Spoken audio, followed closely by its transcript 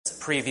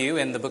preview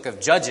in the book of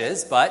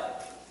Judges,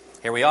 but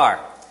here we are.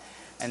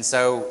 And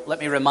so let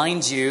me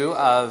remind you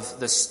of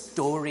the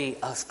story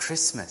of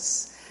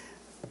Christmas.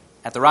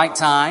 At the right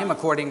time,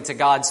 according to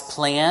God's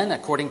plan,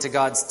 according to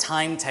God's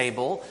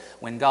timetable,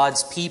 when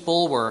God's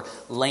people were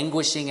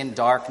languishing in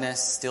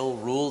darkness, still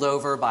ruled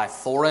over by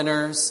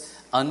foreigners,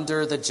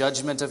 under the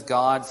judgment of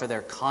God for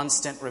their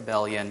constant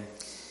rebellion,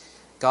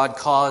 God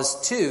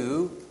caused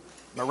two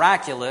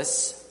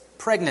miraculous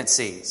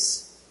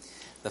pregnancies.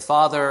 The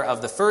father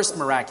of the first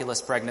miraculous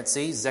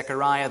pregnancy,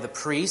 Zechariah the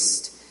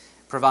priest,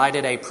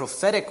 provided a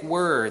prophetic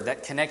word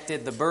that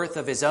connected the birth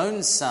of his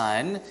own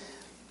son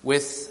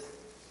with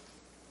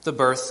the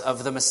birth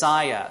of the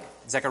Messiah.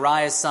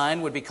 Zechariah's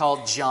son would be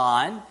called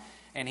John,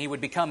 and he would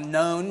become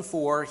known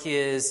for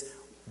his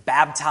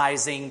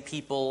baptizing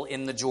people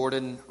in the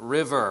Jordan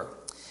River.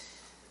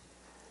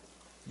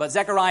 But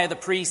Zechariah the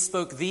priest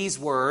spoke these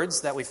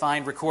words that we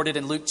find recorded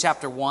in Luke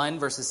chapter 1,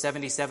 verses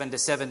 77 to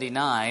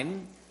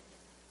 79,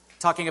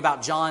 talking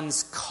about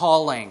John's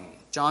calling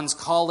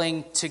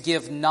to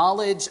give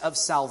knowledge of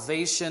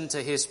salvation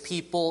to his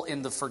people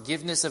in the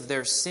forgiveness of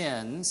their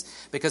sins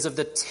because of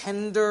the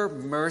tender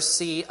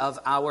mercy of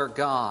our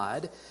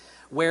God,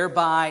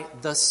 whereby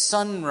the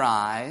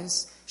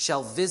sunrise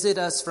shall visit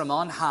us from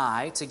on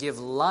high to give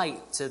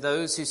light to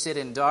those who sit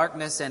in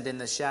darkness and in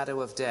the shadow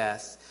of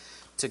death,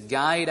 to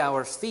guide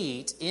our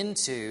feet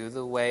into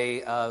the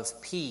way of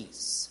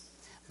peace.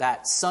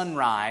 That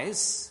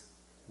sunrise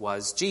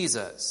was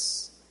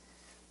Jesus.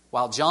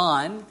 While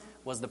John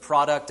was the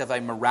product of a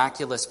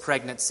miraculous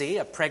pregnancy,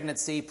 a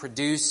pregnancy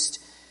produced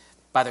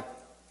by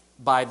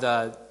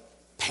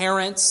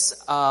parents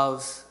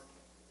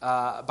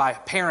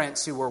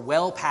who were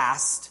well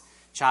past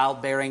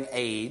childbearing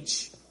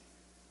age.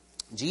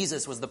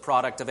 Jesus was the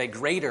product of a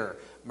greater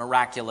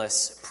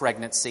miraculous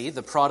pregnancy,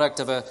 the product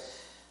of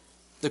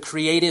the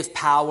creative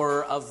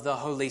power of the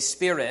Holy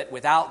Spirit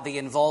without the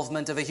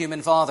involvement of a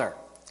human father.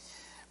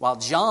 While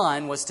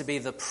John was to be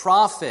the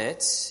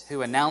prophet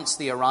who announced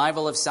the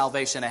arrival of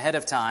salvation ahead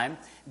of time,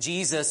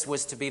 Jesus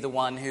was to be the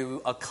one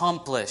who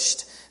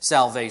accomplished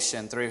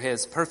salvation through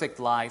his perfect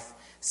life,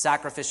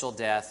 sacrificial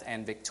death,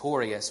 and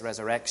victorious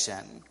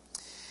resurrection.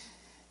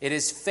 It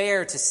is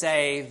fair to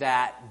say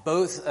that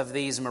both of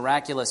these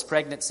miraculous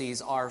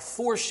pregnancies are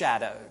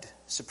foreshadowed,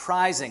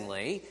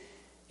 surprisingly,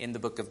 in the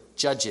book of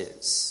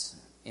Judges,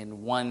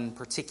 in one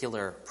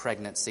particular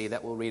pregnancy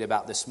that we'll read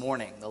about this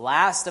morning. The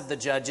last of the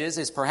Judges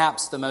is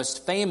perhaps the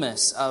most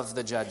famous of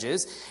the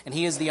Judges, and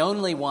he is the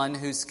only one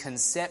whose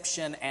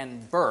conception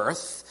and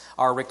birth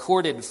are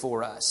recorded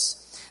for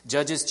us.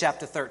 Judges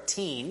chapter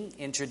 13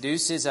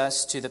 introduces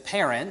us to the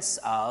parents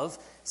of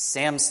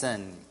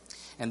Samson,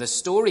 and the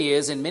story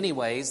is in many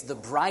ways the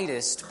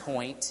brightest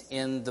point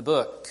in the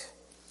book.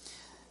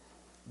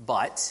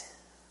 But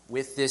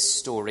with this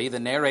story,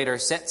 the narrator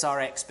sets our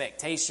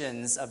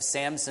expectations of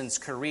Samson's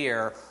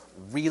career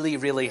really,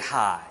 really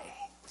high,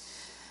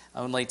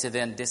 only to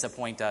then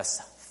disappoint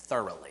us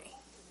thoroughly.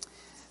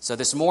 So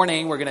this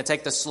morning, we're going to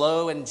take the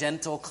slow and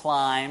gentle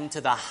climb to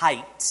the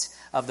height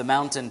of the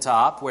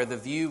mountaintop, where the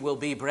view will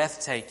be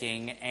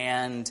breathtaking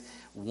and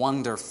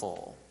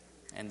wonderful.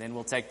 And then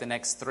we'll take the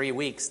next 3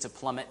 weeks to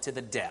plummet to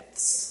the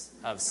depths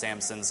of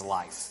Samson's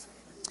life.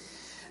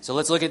 So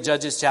let's look at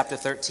Judges chapter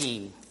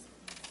 13.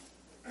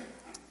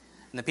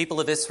 And the people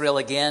of Israel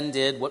again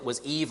did what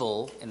was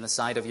evil in the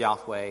sight of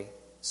Yahweh.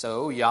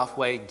 So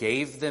Yahweh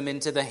gave them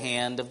into the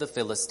hand of the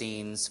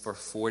Philistines for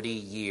 40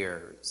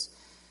 years.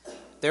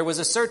 There was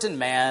a certain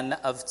man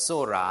of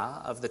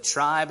Zorah, of the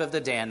tribe of the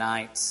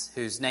Danites,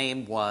 whose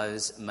name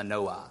was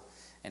Manoah.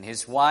 And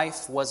his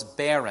wife was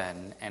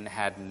barren and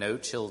had no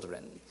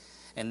children.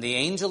 And the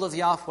angel of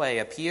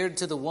Yahweh appeared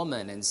to the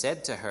woman and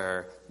said to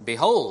her,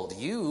 "Behold,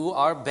 you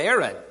are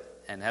barren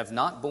and have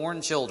not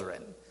borne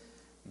children.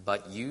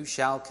 But you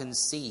shall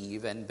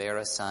conceive and bear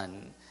a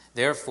son.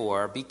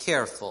 Therefore be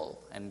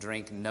careful and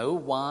drink no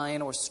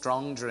wine or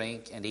strong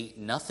drink and eat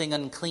nothing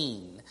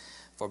unclean.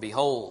 For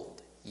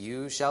behold,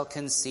 you shall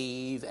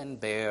conceive and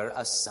bear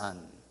a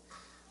son.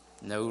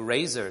 No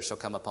razor shall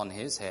come upon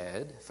his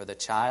head, for the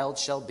child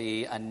shall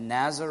be a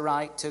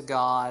Nazirite to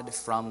God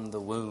from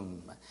the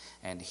womb.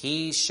 And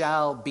he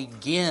shall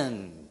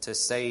begin to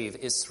save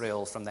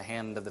Israel from the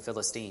hand of the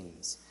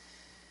Philistines."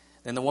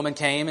 Then the woman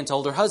came and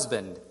told her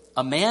husband,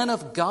 "A man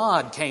of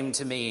God came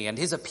to me, and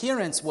his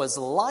appearance was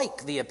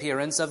like the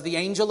appearance of the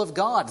angel of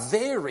God,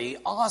 very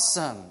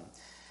awesome.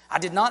 I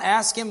did not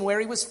ask him where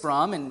he was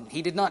from, and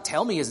he did not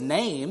tell me his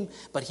name,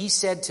 but he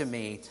said to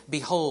me,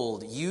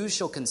 'Behold, you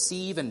shall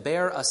conceive and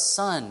bear a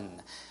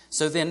son.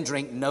 So then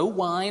drink no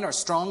wine or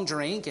strong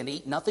drink, and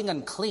eat nothing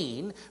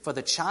unclean, for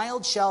the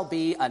child shall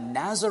be a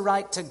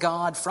Nazirite to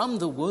God from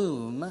the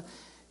womb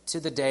to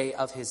the day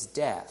of his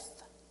death.'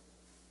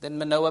 Then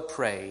Manoah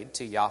prayed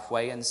to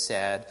Yahweh and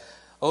said,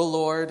 'O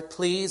Lord,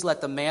 please let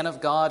the man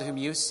of God whom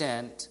you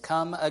sent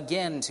come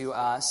again to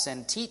us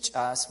and teach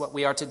us what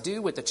we are to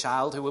do with the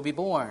child who will be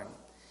born.'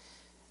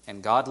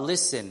 And God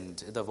listened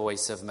to the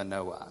voice of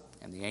Manoah.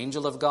 And the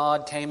angel of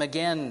God came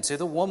again to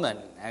the woman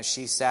as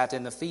she sat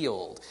in the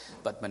field,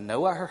 but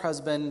Manoah her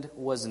husband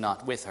was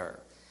not with her.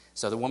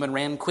 So the woman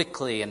ran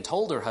quickly and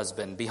told her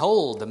husband,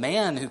 "Behold, the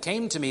man who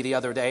came to me the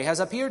other day has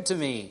appeared to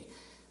me."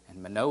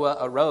 And Manoah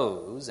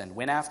arose and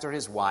went after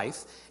his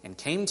wife and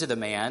came to the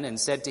man and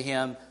said to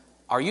him,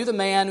 "Are you the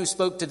man who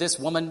spoke to this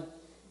woman?"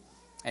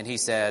 And he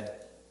said,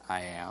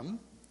 "I am."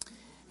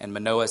 And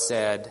Manoah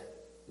said,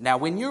 "Now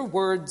when your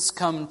words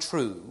come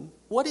true,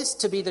 what is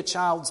to be the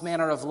child's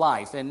manner of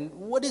life, and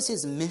what is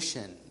his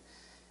mission?"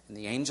 And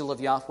the angel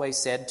of Yahweh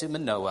said to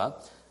Manoah,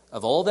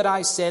 "Of all that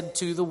I said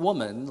to the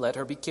woman, let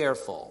her be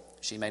careful.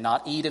 She may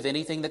not eat of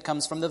anything that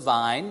comes from the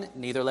vine,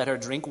 neither let her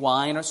drink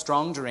wine or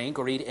strong drink,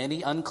 or eat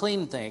any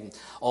unclean thing.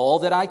 All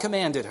that I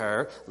commanded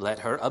her, let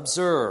her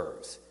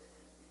observe."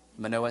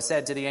 Manoah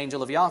said to the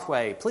angel of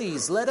Yahweh,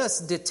 "Please let us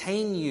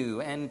detain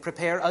you and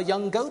prepare a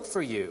young goat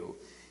for you."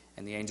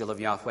 And the angel of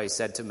Yahweh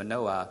said to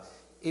Manoah,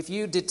 "If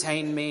you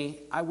detain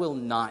me, I will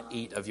not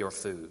eat of your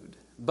food.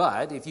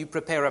 But if you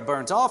prepare a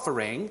burnt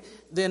offering,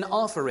 then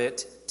offer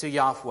it to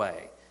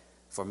Yahweh."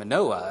 For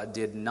Manoah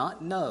did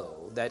not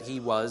know that he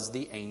was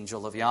the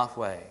angel of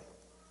Yahweh.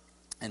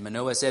 And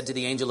Manoah said to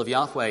the angel of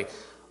Yahweh,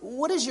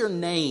 "What is your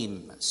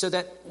name, so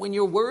that when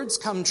your words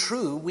come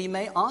true, we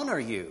may honor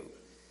you?"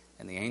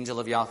 And the angel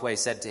of Yahweh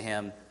said to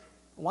him,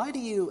 "Why do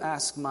you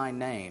ask my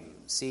name,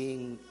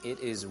 seeing it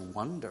is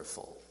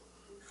wonderful?"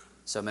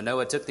 So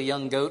Manoah took the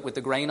young goat with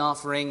the grain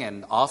offering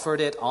and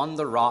offered it on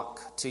the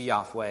rock to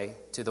Yahweh,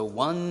 to the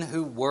one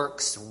who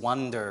works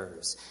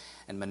wonders.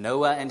 And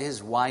Manoah and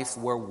his wife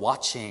were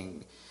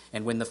watching.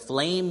 And when the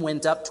flame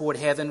went up toward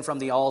heaven from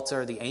the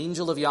altar, the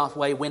angel of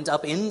Yahweh went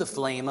up in the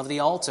flame of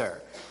the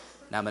altar.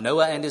 Now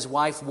Manoah and his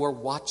wife were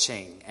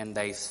watching, and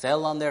they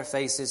fell on their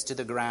faces to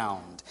the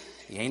ground.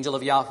 The angel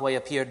of Yahweh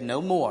appeared no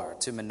more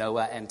to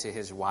Manoah and to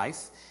his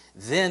wife.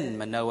 Then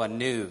Manoah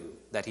knew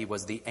that he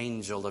was the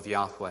angel of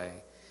Yahweh.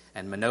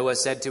 And Manoah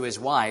said to his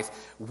wife,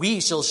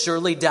 "We shall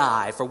surely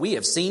die, for we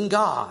have seen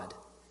God."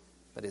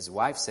 But his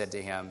wife said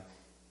to him,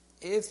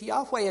 "If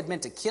Yahweh had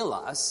meant to kill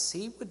us,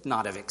 he would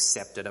not have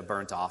accepted a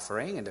burnt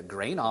offering and a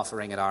grain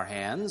offering at our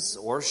hands,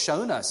 or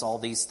shown us all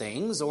these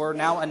things, or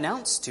now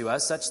announced to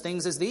us such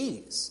things as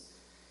these."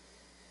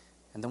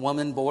 And the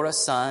woman bore a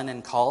son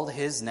and called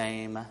his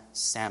name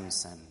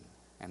Samson.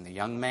 And the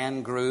young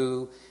man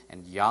grew,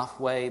 and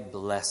Yahweh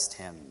blessed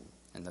him.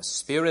 And the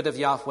Spirit of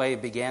Yahweh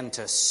began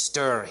to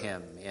stir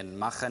him in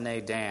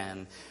Machane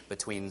Dan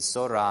between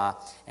Sorah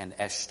and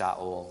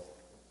Eshtaol.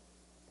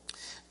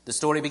 The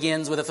story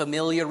begins with a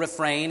familiar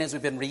refrain as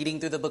we've been reading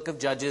through the book of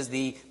Judges.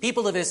 The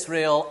people of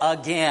Israel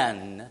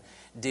again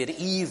did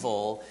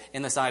evil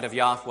in the sight of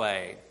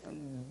Yahweh.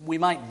 We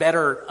might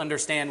better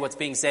understand what's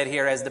being said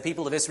here as the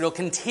people of Israel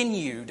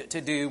continued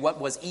to do what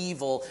was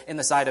evil in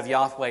the sight of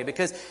Yahweh,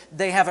 because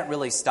they haven't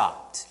really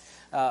stopped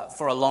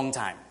for a long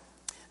time.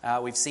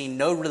 We've seen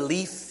no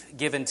relief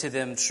given to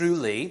them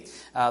truly.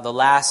 The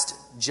last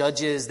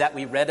judges that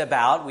we read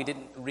about, we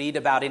didn't read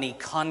about any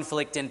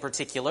conflict in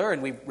particular.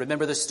 And we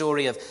remember the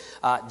story of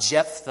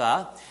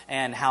Jephthah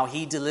and how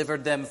he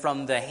delivered them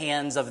from the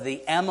hands of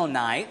the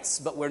Ammonites.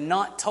 But we're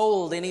not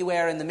told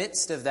anywhere in the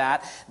midst of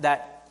that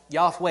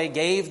Yahweh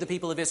gave the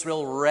people of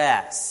Israel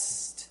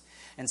rest.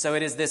 And so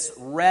it is this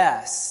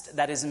rest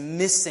that is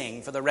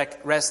missing for the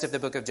rest of the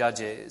book of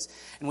Judges.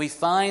 And we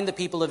find the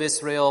people of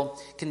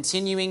Israel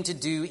continuing to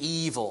do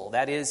evil.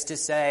 That is to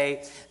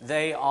say,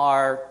 they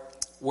are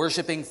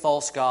worshiping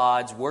false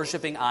gods,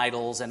 worshiping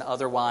idols, and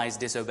otherwise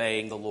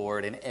disobeying the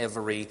Lord in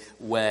every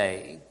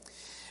way.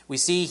 We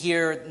see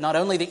here not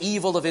only the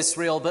evil of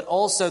Israel, but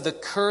also the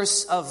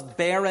curse of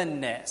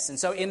barrenness. And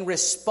so in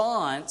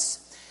response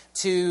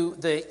to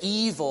the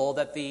evil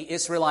that the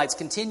Israelites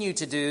continue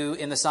to do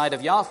in the sight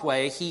of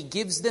Yahweh, he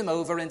gives them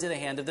over into the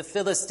hand of the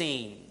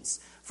Philistines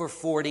for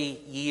 40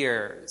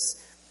 years.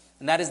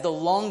 And that is the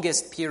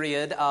longest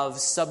period of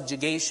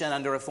subjugation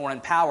under a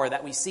foreign power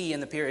that we see in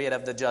the period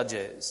of the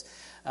Judges.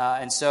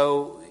 And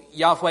so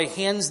Yahweh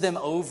hands them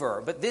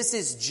over. But this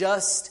is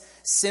just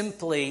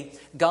simply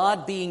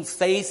God being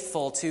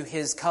faithful to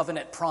his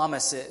covenant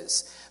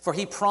promises. For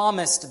he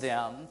promised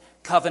them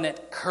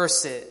covenant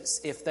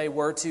curses if they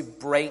were to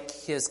break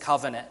his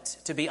covenant,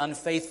 to be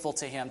unfaithful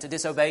to him, to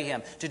disobey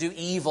him, to do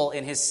evil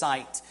in his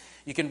sight.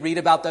 You can read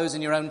about those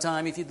in your own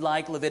time if you'd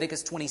like.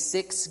 Leviticus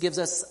 26 gives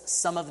us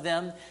some of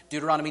them.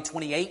 Deuteronomy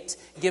 28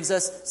 gives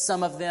us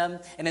some of them.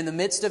 And in the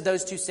midst of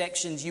those two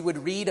sections, you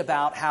would read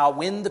about how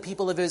when the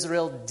people of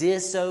Israel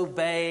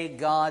disobey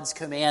God's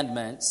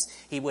commandments,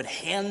 he would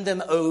hand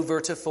them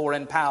over to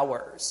foreign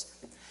powers.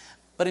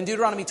 But in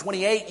Deuteronomy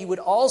 28, you would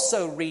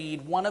also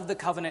read one of the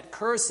covenant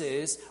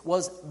curses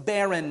was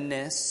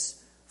barrenness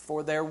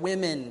for their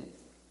women.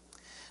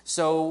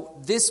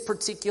 So this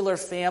particular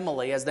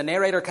family, as the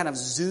narrator kind of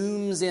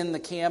zooms in the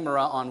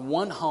camera on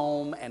one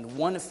home and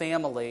one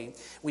family,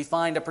 we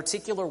find a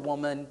particular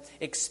woman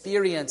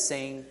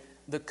experiencing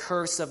the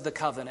curse of the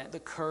covenant, the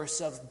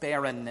curse of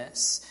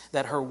barrenness,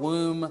 that her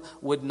womb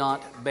would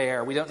not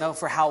bear. We don't know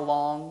for how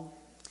long.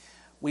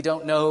 We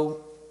don't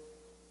know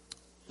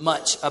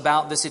much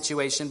about the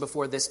situation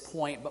before this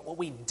point, but what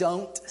we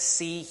don't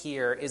see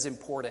here is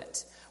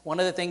important. One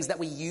of the things that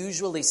we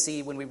usually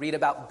see when we read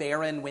about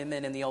barren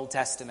women in the Old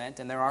Testament,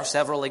 and there are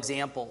several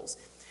examples,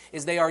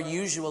 is they are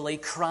usually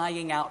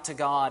crying out to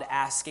God,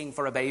 asking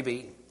for a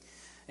baby.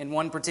 In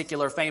one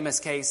particular famous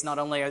case, not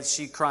only is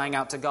she crying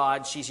out to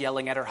God, she's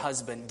yelling at her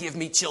husband, "Give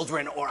me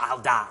children or I'll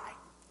die."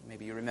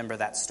 Maybe you remember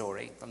that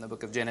story from the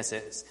book of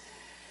Genesis.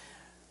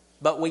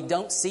 But we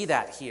don't see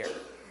that here.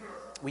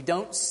 We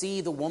don't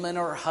see the woman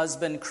or her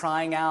husband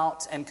crying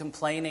out and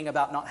complaining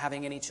about not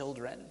having any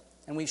children.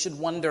 And we should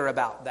wonder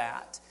about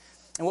that.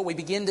 And what we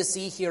begin to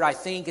see here, I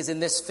think, is in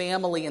this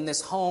family, in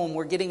this home,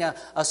 we're getting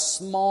a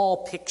small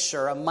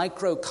picture, a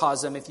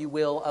microcosm, if you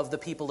will, of the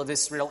people of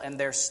Israel and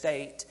their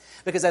state.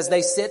 Because as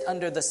they sit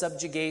under the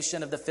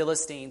subjugation of the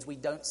Philistines, we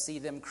don't see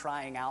them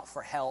crying out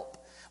for help.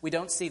 We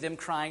don't see them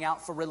crying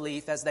out for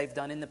relief as they've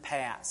done in the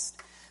past.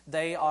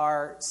 They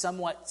are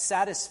somewhat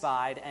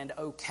satisfied and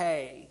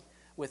okay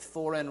with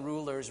foreign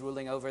rulers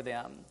ruling over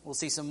them. We'll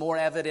see some more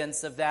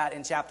evidence of that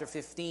in chapter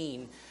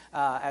 15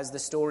 as the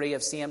story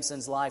of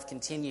Samson's life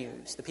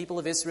continues. The people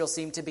of Israel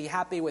seem to be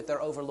happy with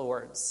their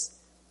overlords,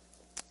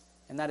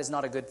 and that is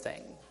not a good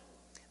thing.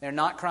 They're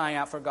not crying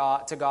out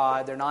to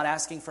God. They're not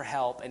asking for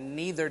help, and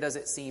neither does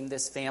it seem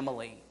this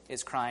family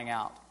is crying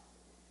out.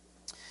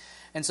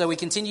 And so we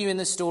continue in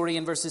the story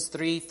in verses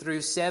 3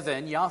 through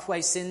 7.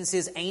 Yahweh sends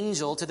his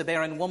angel to the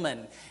barren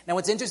woman. Now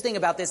what's interesting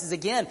about this is,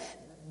 again,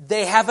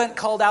 they haven't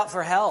called out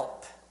for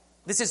help.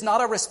 This is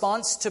not a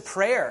response to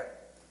prayer.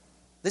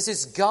 This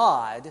is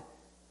God,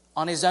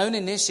 on his own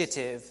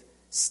initiative,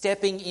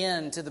 stepping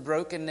into the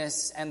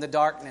brokenness and the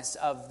darkness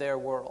of their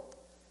world.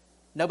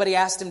 Nobody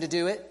asked him to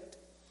do it.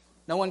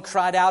 No one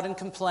cried out and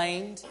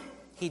complained.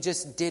 He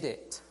just did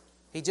it.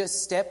 He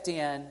just stepped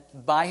in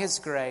by his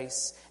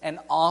grace and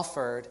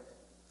offered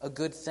a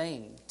good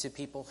thing to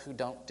people who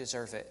don't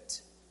deserve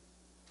it.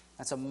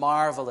 That's a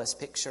marvelous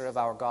picture of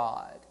our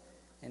God.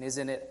 And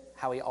isn't it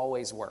how he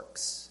always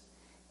works?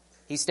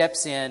 He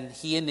steps in,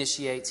 he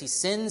initiates, he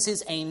sends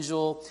his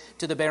angel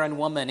to the barren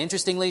woman.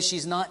 Interestingly,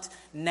 she's not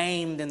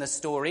named in the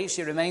story.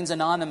 She remains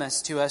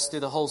anonymous to us through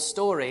the whole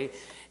story.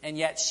 And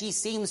yet she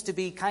seems to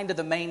be kind of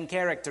the main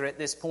character at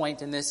this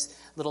point in this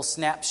little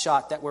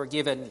snapshot that we're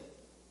given.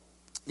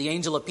 The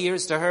angel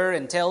appears to her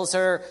and tells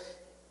her,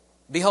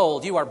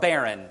 "Behold, you are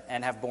barren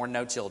and have borne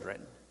no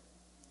children."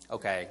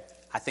 Okay,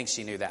 I think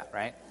she knew that,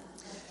 right?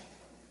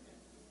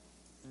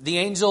 The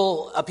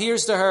angel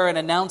appears to her and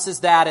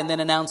announces that, and then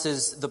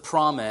announces the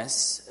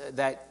promise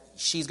that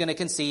she's going to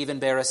conceive and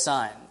bear a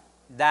son.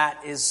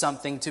 That is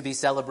something to be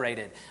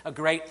celebrated. A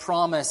great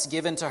promise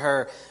given to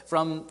her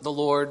from the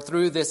Lord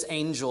through this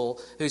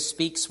angel who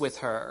speaks with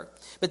her.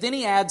 But then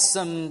he adds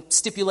some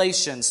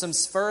stipulations, some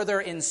further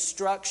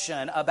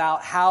instruction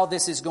about how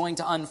this is going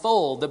to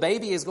unfold. The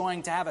baby is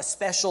going to have a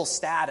special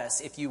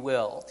status, if you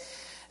will.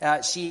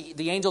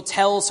 The angel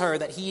tells her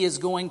that he is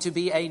going to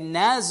be a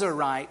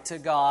Nazirite to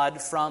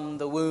God from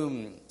the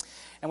womb.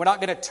 And we're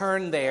not going to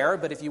turn there,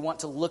 but if you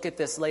want to look at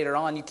this later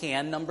on, you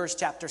can. Numbers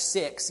chapter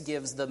 6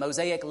 gives the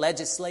Mosaic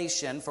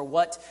legislation for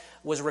what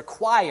was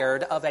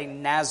required of a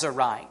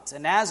Nazirite. A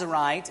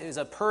Nazirite is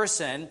a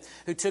person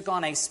who took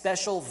on a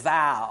special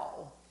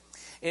vow.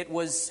 It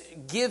was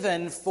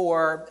given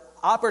for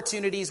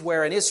opportunities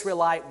where an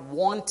Israelite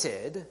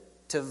wanted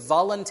to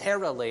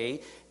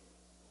voluntarily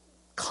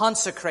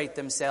consecrate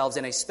themselves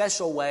in a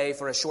special way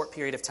for a short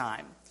period of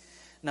time.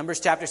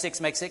 Numbers chapter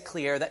 6 makes it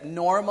clear that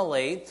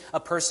normally a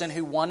person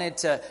who wanted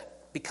to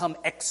become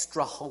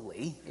extra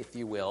holy, if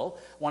you will,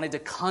 wanted to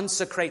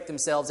consecrate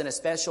themselves in a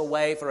special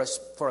way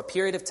for a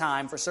period of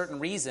time for certain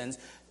reasons,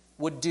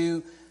 would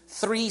do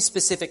three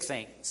specific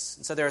things.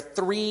 So there are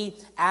three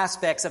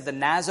aspects of the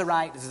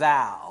Nazirite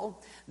vow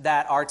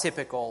that are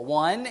typical.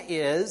 One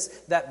is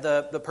that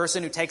the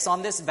person who takes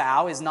on this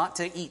vow is not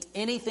to eat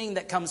anything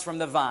that comes from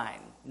the vine.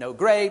 No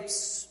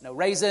grapes, no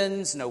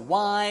raisins, no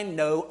wine,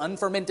 no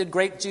unfermented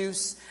grape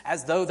juice,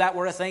 as though that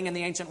were a thing in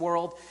the ancient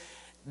world.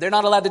 They're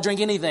not allowed to drink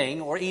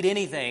anything or eat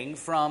anything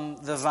from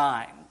the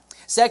vine.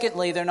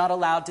 Secondly, they're not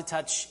allowed to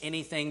touch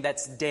anything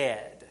that's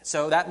dead.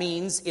 So that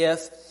means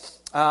if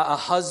a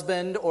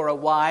husband or a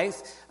wife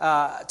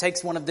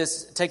takes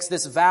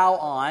this vow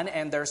on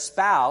and their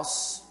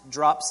spouse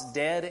drops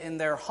dead in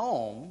their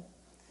home,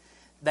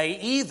 they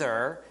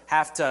either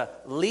have to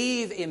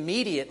leave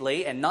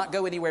immediately and not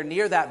go anywhere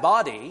near that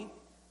body,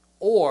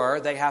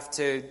 or they have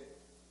to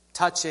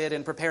touch it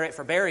and prepare it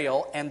for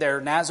burial, and their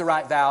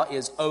Nazirite vow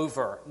is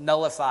over,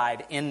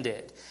 nullified,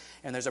 ended.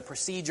 And there's a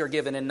procedure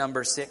given in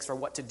number 6 for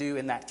what to do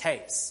in that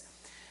case.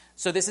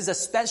 So this is a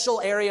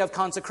special area of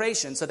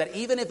consecration, so that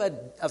even if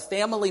a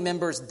family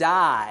member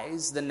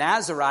dies, the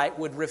Nazirite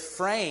would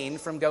refrain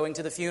from going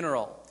to the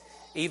funeral.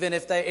 Even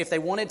if they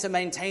wanted to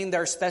maintain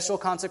their special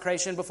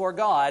consecration before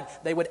God,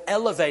 they would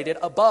elevate it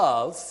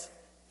above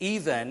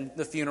even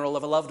the funeral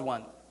of a loved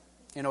one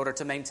in order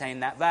to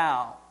maintain that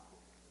vow.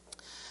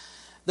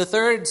 The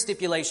third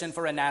stipulation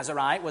for a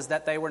Nazirite was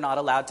that they were not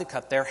allowed to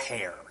cut their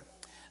hair.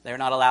 They're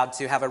not allowed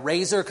to have a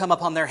razor come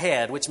upon their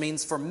head, which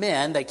means for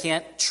men, they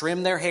can't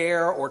trim their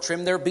hair or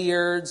trim their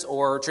beards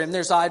or trim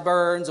their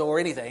sideburns or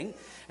anything.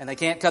 And they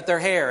can't cut their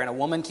hair. And a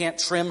woman can't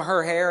trim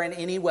her hair in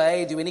any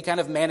way, do any kind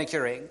of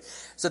manicuring.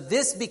 So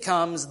this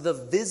becomes the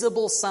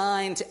visible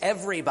sign to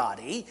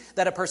everybody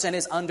that a person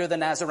is under the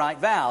Nazirite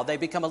vow. They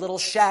become a little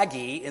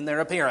shaggy in their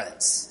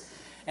appearance.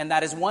 And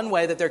that is one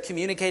way that they're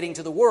communicating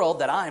to the world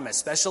that I'm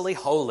especially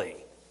holy.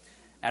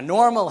 Now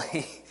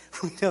normally,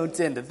 we don't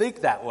tend to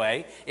think that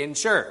way in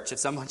church. If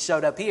someone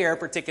showed up here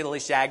particularly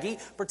shaggy,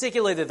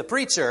 particularly the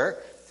preacher,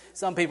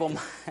 some people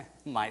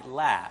might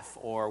laugh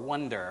or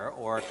wonder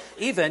or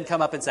even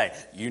come up and say,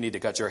 you need to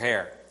cut your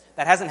hair.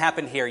 That hasn't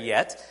happened here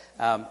yet,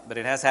 but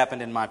it has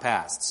happened in my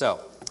past. So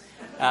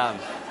I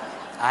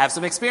have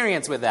some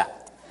experience with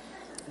that.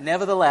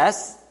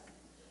 Nevertheless,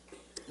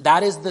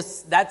 that's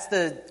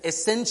the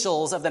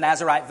essentials of the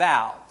Nazirite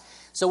vow.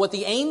 So what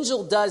the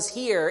angel does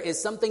here is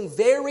something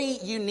very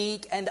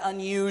unique and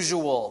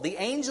unusual. The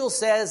angel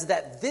says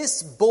that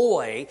this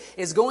boy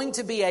is going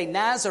to be a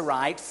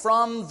Nazirite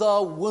from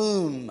the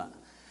womb.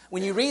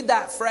 When you read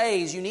that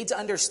phrase, you need to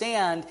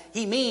understand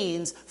he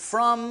means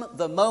from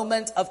the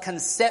moment of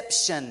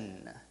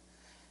conception.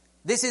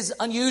 This is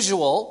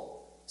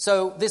unusual.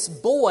 So this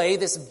boy,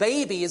 this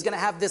baby, is going to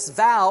have this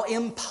vow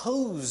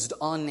imposed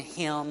on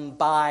him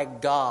by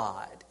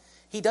God.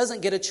 He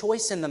doesn't get a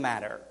choice in the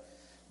matter.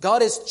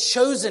 God has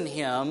chosen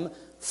him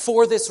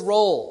for this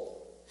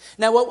role.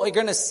 Now, what we're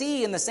going to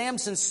see in the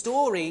Samson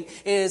story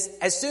is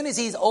as soon as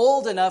he's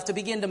old enough to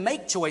begin to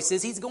make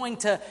choices, he's going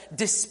to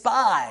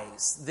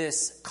despise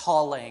this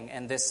calling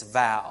and this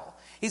vow.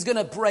 He's going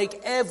to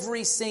break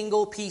every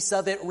single piece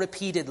of it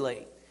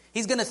repeatedly.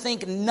 He's going to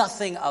think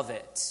nothing of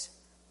it.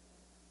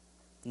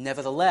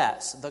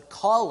 Nevertheless, the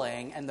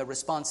calling and the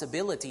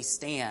responsibility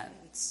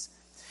stands.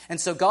 And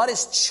so God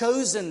has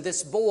chosen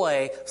this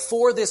boy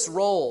for this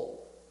role.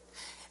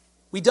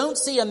 We don't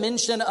see a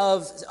mention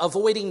of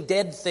avoiding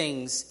dead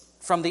things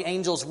from the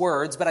angel's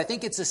words, but I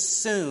think it's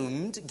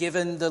assumed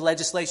given the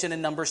legislation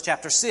in Numbers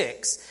chapter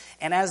 6.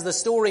 And as the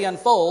story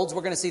unfolds,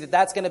 we're going to see that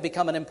that's going to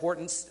become an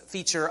important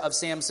feature of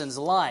Samson's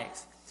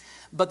life.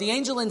 But the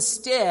angel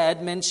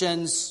instead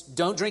mentions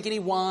don't drink any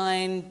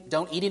wine,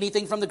 don't eat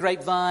anything from the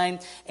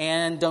grapevine,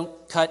 and don't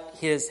cut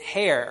his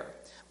hair.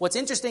 What's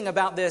interesting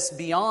about this,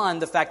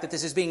 beyond the fact that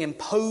this is being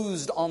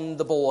imposed on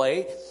the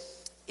boy,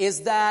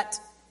 is that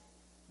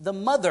the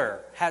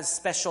mother has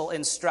special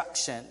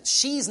instruction.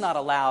 She's not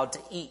allowed to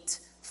eat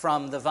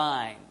from the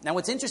vine. Now,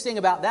 what's interesting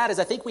about that is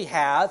I think we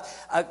have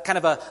a kind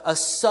of a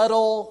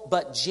subtle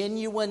but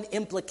genuine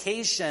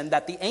implication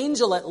that the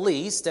angel at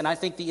least, and I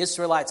think the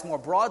Israelites more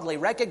broadly,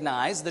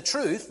 recognize the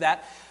truth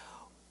that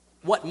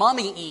what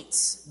mommy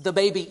eats, the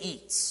baby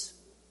eats,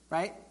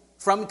 right?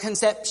 From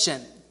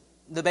conception.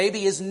 The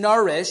baby is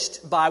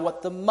nourished by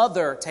what the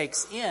mother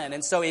takes in.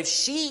 And so if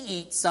she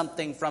eats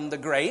something from the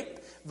grapevine,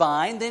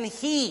 then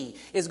he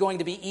is going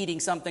to be eating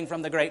something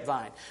from the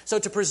grapevine. So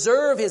to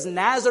preserve his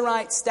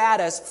Nazirite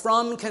status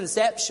from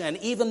conception,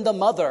 even the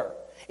mother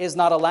is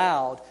not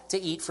allowed to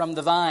eat from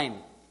the vine.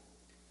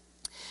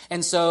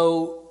 And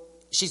so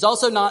she's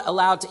also not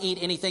allowed to eat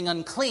anything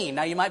unclean.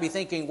 Now you might be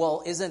thinking,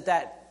 well, isn't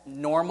that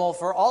normal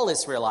for all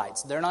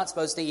Israelites? They're not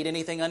supposed to eat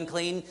anything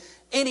unclean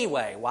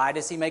anyway. Why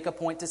does he make a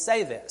point to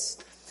say this?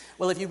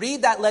 Well, if you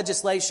read that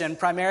legislation,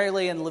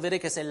 primarily in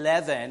Leviticus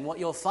 11, what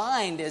you'll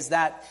find is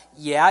that,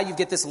 you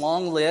get this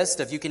long list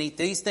of you can eat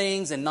these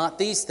things and not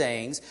these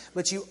things,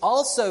 but you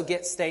also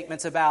get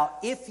statements about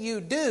if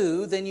you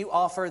do, then you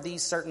offer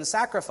these certain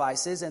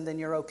sacrifices and then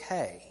you're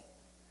okay.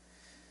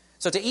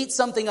 So to eat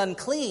something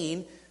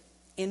unclean,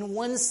 in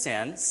one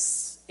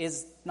sense,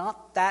 is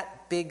not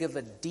that big of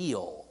a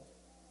deal.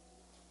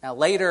 Now,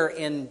 later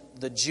in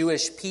the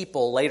Jewish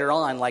people, later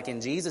on, like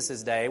in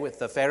Jesus' day with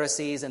the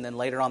Pharisees and then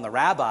later on the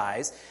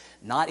rabbis,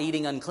 not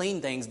eating unclean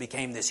things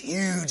became this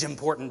huge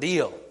important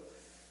deal.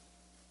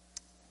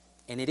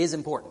 And it is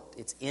important.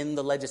 It's in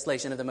the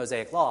legislation of the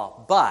Mosaic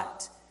Law.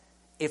 But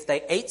if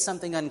they ate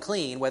something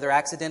unclean, whether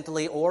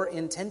accidentally or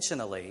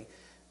intentionally,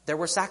 there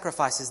were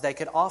sacrifices they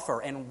could offer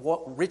and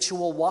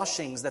ritual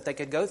washings that they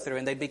could go through,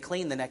 and they'd be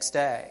clean the next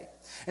day.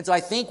 And so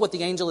I think what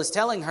the angel is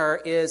telling her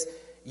is,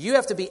 you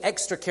have to be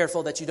extra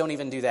careful that you don't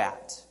even do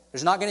that.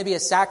 There's not going to be a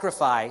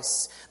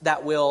sacrifice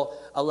that will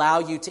allow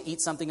you to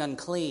eat something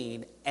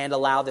unclean and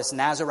allow this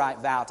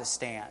Nazirite vow to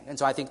stand. And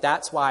so I think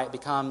that's why it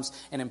becomes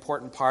an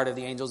important part of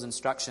the angel's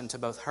instruction to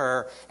both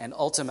her and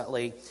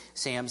ultimately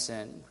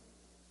Samson.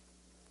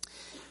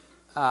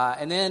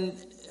 And then,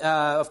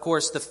 of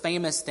course, the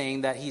famous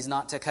thing that he's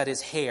not to cut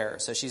his hair.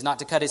 So she's not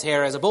to cut his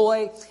hair as a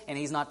boy, and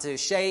he's not to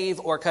shave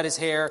or cut his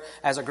hair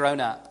as a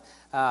grown-up.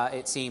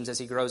 It seems, as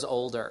he grows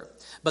older.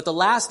 But the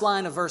last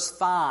line of verse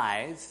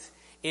 5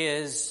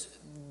 is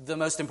the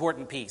most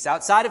important piece.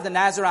 Outside of the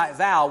Nazirite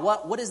vow,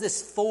 what is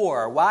this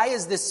for? Why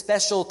is this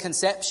special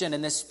conception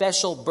and this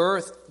special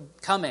birth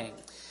coming?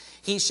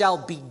 He shall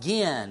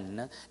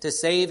begin to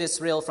save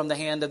Israel from the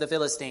hand of the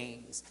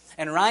Philistines.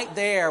 And right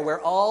there,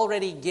 we're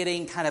already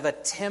getting kind of a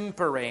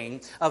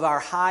tempering of our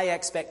high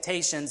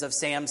expectations of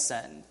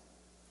Samson.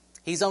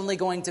 He's only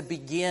going to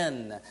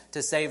begin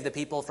to save the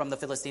people from the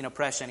Philistine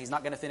oppression. He's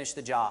not going to finish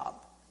the job.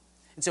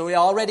 And so we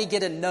already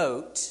get a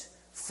note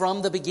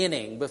from the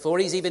beginning, before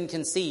he's even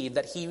conceived,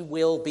 that he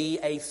will be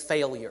a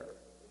failure.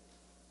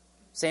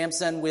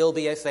 Samson will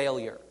be a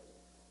failure.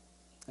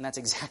 And that's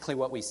exactly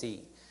what we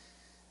see.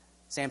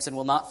 Samson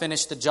will not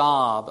finish the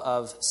job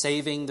of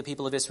saving the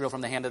people of Israel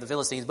from the hand of the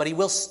Philistines, but he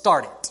will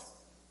start it.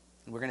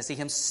 And we're going to see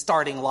him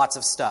starting lots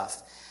of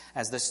stuff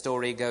as the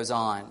story goes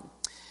on.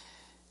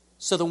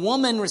 So the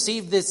woman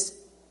received this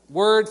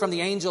word from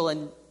the angel,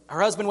 and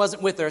her husband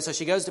wasn't with her, so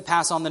she goes to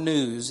pass on the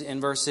news in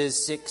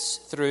verses 6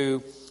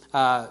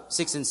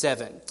 and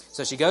 7.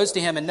 So she goes to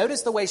him, and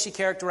notice the way she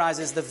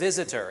characterizes the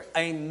visitor.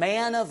 A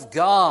man of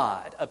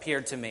God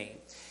appeared to me.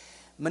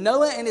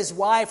 Manoah and his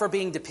wife are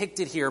being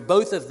depicted here,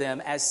 both of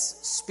them, as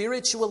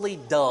spiritually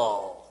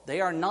dull. They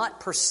are not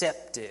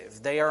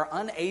perceptive. They are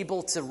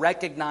unable to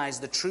recognize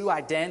the true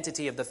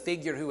identity of the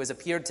figure who has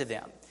appeared to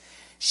them.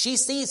 She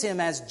sees him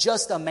as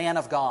just a man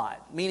of God,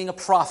 meaning a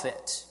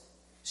prophet.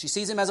 She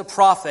sees him as a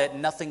prophet,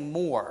 nothing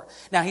more.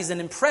 Now, he's an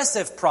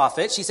impressive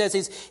prophet. She says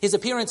his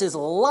appearance is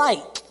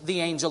like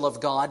the angel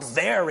of God,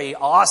 very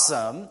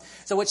awesome.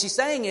 So what she's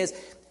saying is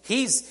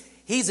he's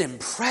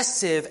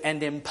impressive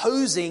and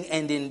imposing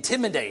and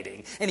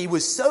intimidating. And he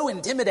was so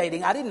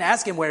intimidating, I didn't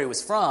ask him where he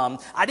was from.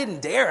 I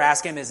didn't dare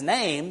ask him his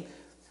name.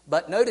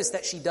 But notice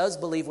that she does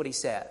believe what he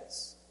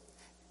says.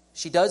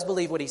 She does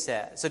believe what he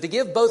says. So to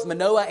give both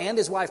Manoah and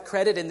his wife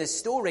credit in this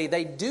story,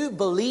 they do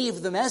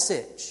believe the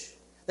message.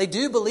 They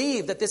do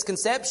believe that this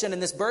conception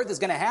and this birth is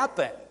going to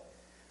happen.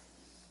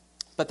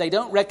 But they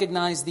don't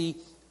recognize the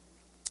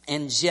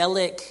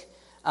angelic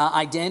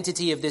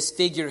identity of this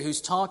figure who's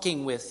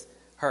talking with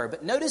her.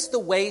 But notice the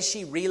way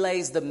she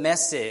relays the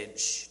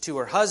message to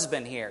her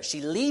husband here.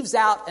 She leaves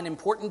out an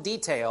important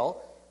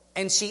detail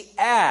and she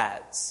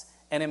adds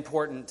an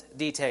important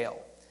detail.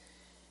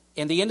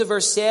 In the end of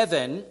verse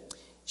 7,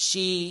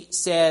 she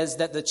says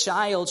that the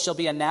child shall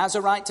be a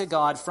Nazirite to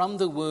God from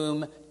the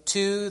womb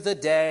to the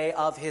day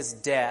of his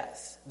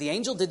death. The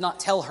angel did not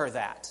tell her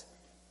that.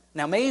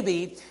 Now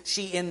maybe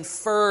she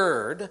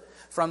inferred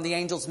from the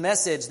angel's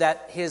message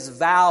that his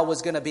vow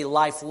was going to be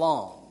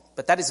lifelong.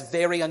 But that is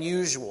very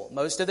unusual.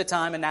 Most of the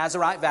time a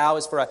Nazirite vow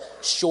is for a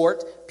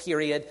short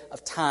period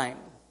of time.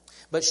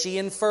 But she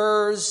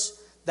infers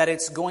that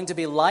it's going to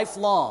be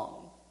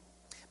lifelong.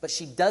 But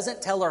she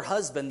doesn't tell her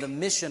husband the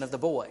mission of the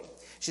boy.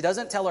 She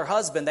doesn't tell her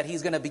husband that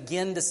he's going to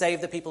begin to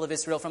save the people of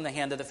Israel from the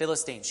hand of the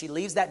Philistines. She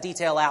leaves that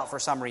detail out for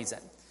some reason.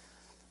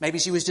 Maybe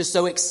she was just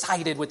so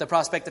excited with the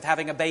prospect of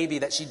having a baby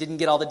that she didn't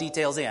get all the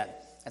details in.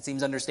 That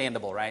seems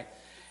understandable, right?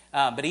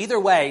 But either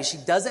way, she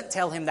doesn't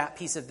tell him that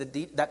piece of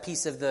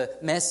the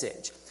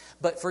message.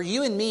 But for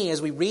you and me,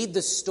 as we read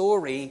the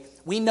story,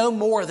 we know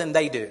more than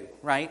they do,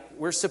 right?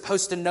 We're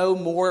supposed to know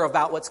more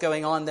about what's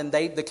going on than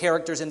the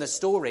characters in the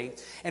story.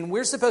 And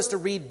we're supposed to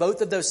read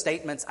both of those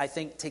statements, I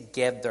think,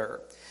 together.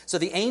 So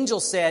the angel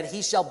said,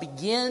 he shall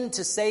begin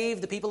to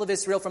save the people of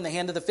Israel from the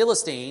hand of the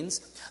Philistines.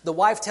 The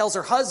wife tells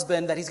her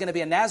husband that he's going to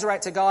be a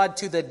Nazirite to God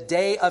to the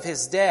day of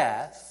his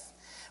death.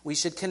 We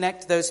should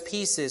connect those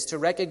pieces to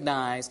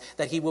recognize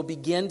that he will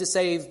begin to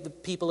save the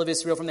people of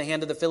Israel from the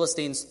hand of the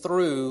Philistines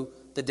through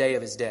the day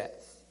of his death.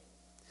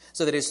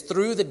 So that it's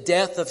through the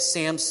death of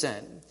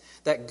Samson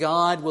that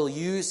God will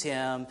use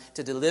him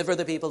to deliver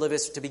the people of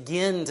Israel, to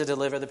begin to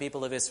deliver the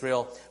people of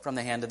Israel from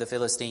the hand of the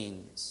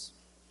Philistines.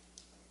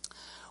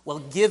 Well,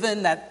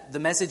 given that the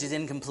message is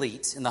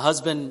incomplete and the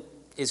husband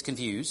is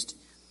confused,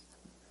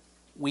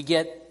 we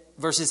get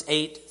verses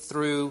 8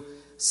 through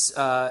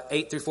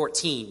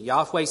 14.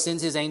 Yahweh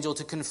sends his angel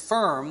to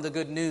confirm the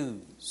good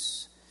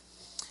news.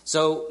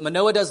 So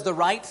Manoah does the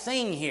right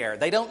thing here.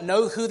 They don't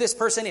know who this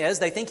person is.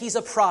 They think he's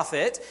a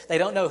prophet. They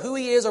don't know who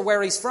he is or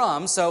where he's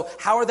from. So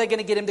how are they going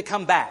to get him to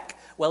come back?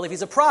 Well, if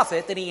he's a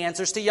prophet, then he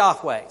answers to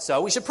Yahweh.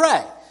 So we should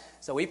pray.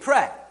 So we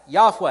pray.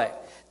 Yahweh,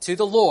 to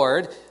the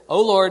Lord,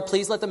 O Lord,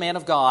 please let the man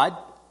of God,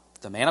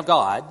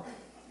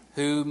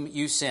 whom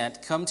you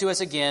sent, come to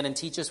us again and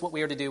teach us what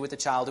we are to do with the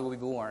child who will be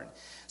born.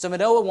 So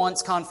Manoah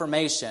wants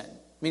confirmation. I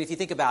mean, if you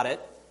think about it,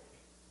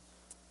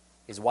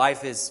 his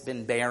wife has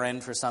been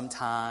barren for some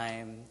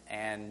time,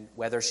 and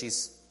whether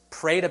she's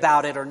prayed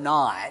about it or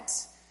not,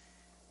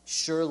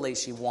 surely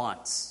she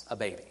wants a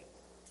baby.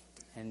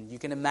 And you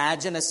can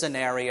imagine a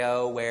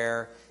scenario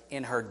where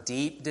in her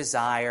deep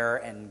desire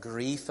and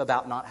grief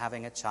about not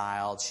having a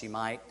child, she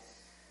might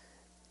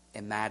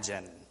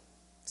imagine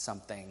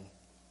something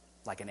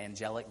like an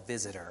angelic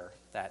visitor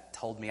that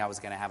told me I was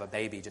going to have a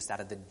baby just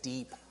out of the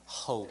deep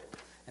hope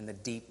and the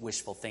deep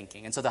wishful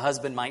thinking. And so the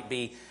husband might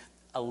be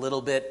a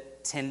little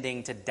bit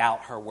tending to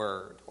doubt her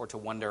word or to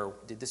wonder,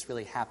 did this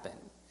really happen?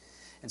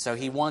 And so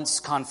he wants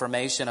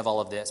confirmation of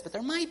all of this. But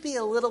there might be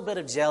a little bit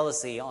of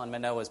jealousy on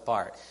Manoah's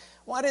part.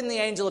 Why didn't the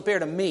angel appear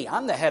to me?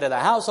 I'm the head of the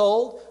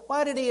household.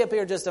 Why did he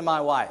appear just to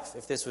my wife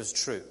if this was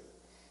true?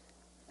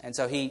 And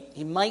so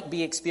he might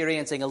be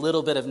experiencing a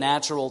little bit of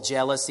natural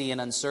jealousy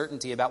and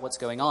uncertainty about what's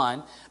going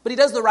on. But he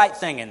does the right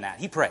thing in that.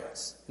 He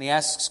prays. And he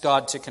asks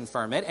God to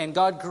confirm it. And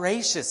God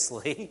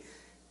graciously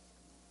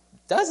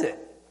does it.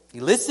 He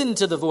listened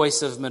to the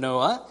voice of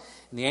Manoah,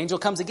 and the angel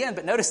comes again.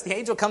 But notice the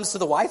angel comes to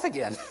the wife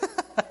again.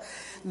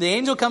 The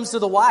angel comes to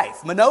the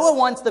wife. Manoah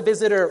wants the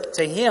visitor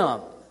to him.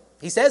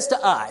 He says to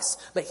us,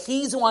 but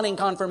he's wanting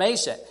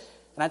confirmation.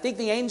 And I think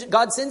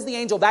God sends the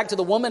angel back to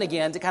the woman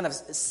again to kind of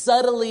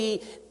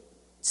subtly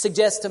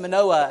suggest to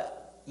Manoah,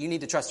 you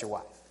need to trust your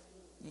wife.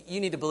 You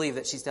need to believe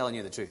that she's telling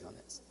you the truth on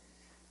this.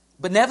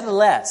 But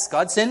nevertheless,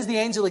 God sends the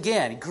angel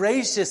again. He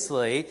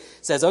graciously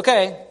says,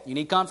 okay, you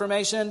need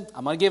confirmation.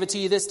 I'm going to give it to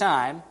you this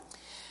time.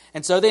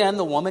 And so then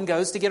the woman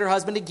goes to get her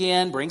husband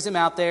again, brings him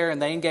out there,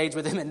 and they engage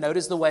with him. And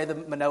notice the way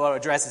that Manoah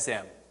addresses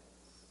him.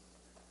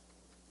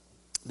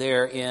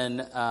 There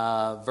in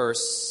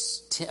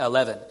verse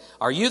 11.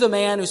 Are you the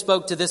man who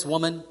spoke to this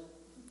woman?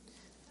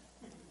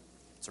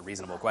 It's a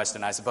reasonable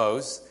question, I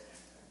suppose.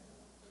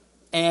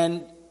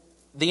 And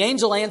the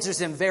angel answers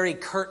him very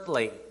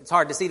curtly. It's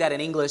hard to see that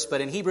in English, but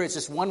in Hebrew it's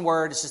just one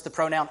word. It's just the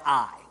pronoun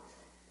I.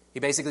 He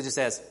basically just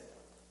says,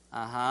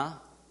 uh-huh.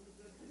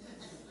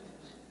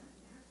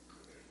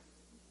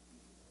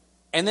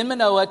 And then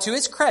Manoah, to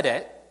his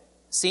credit,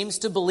 seems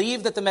to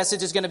believe that the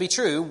message is going to be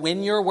true.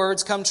 When your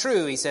words come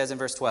true, he says in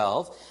verse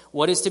 12,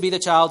 what is to be the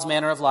child's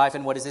manner of life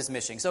and what is his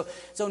mission? So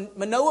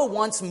Manoah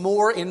wants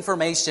more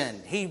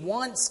information. He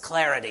wants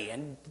clarity.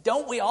 And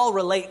don't we all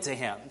relate to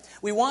him?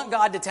 We want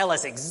God to tell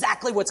us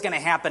exactly what's going to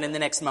happen in the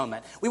next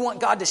moment. We want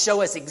God to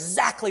show us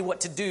exactly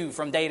what to do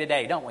from day to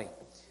day, don't we?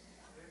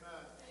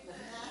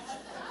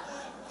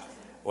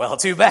 Well,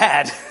 too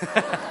bad.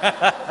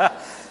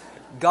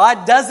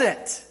 God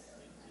doesn't.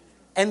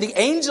 And the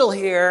angel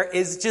here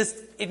is just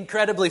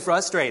incredibly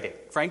frustrating,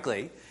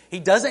 frankly. He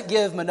doesn't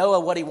give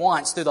Manoah what he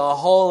wants through the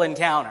whole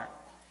encounter.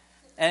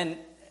 And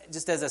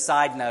just as a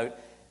side note,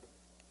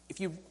 if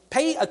you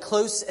pay a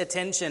close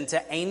attention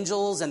to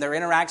angels and their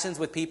interactions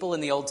with people in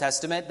the Old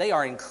Testament, they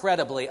are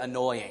incredibly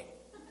annoying.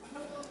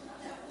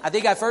 I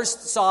think I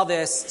first saw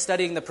this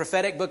studying the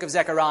prophetic book of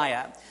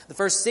Zechariah. The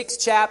first 6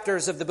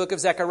 chapters of the book of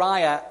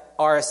Zechariah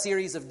are a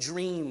series of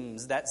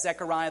dreams that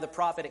Zechariah the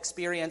prophet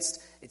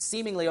experienced, it's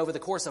seemingly over the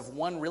course of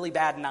one really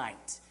bad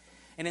night.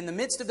 And in the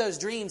midst of those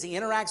dreams, he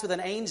interacts with an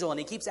angel and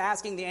he keeps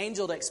asking the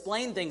angel to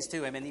explain things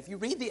to him. And if you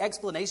read the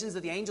explanations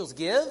that the angels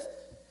give,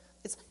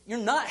 you're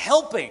not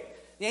helping.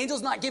 The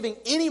angel's not giving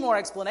any more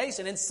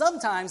explanation. And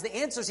sometimes the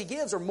answers he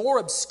gives are more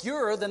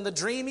obscure than the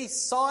dream he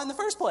saw in the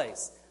first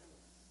place.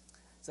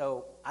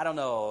 So, I don't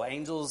know.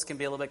 Angels can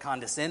be a little bit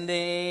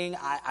condescending.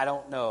 I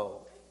don't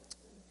know.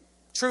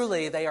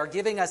 Truly, they are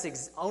giving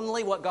us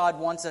only what God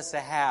wants us to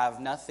have,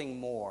 nothing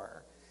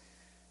more.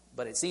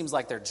 But it seems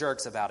like they're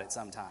jerks about it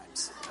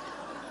sometimes.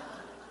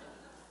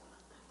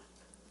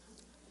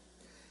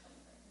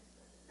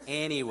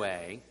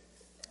 Anyway,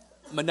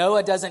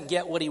 Manoah doesn't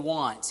get what he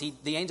wants.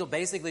 The angel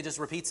basically just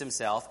repeats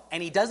himself,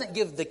 and he doesn't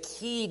give the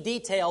key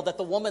detail that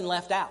the woman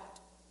left out.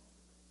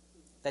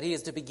 That he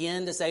is to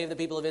begin to save the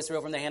people of Israel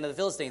from the hand of the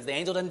Philistines. The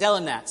angel doesn't tell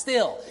him that.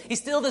 He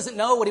still doesn't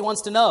know what he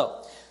wants to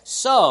know.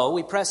 So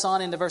we press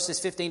on into verses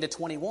 15 to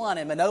 21,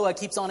 and Manoah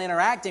keeps on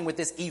interacting with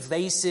this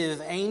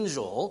evasive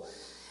angel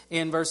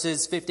in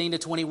verses 15 to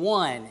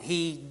 21.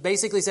 He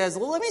basically says,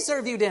 well, let me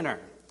serve you dinner.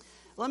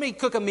 Let me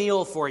cook a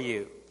meal for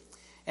you.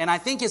 And I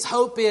think his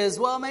hope is,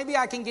 well, maybe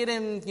I can get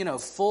him,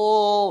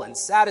 full and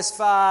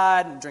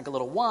satisfied and drink a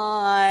little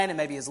wine, and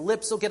maybe his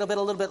lips will get a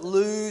little bit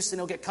loose and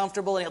he'll get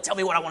comfortable and he'll tell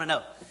me what I want to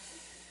know.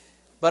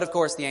 But, of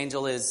course, the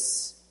angel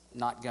is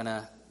not going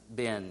to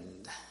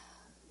bend.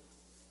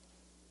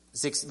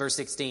 Verse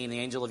 16, the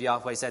angel of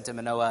Yahweh said to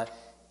Manoah,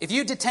 if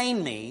you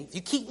detain me, if you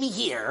keep me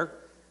here,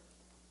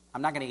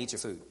 I'm not going to eat your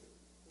food.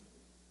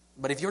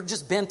 But if you're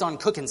just bent on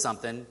cooking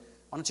something,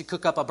 why don't you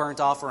cook up a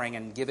burnt offering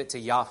and give it to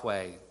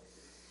Yahweh?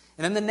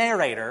 And then the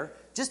narrator,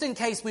 just in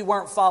case we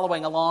weren't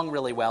following along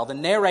really well, the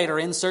narrator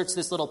inserts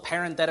this little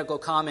parenthetical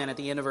comment at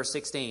the end of verse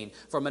 16.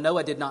 For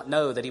Manoah did not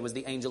know that he was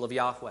the angel of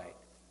Yahweh.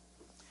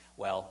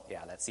 Well,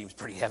 yeah, that seems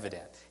pretty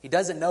evident. He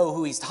doesn't know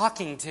who he's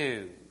talking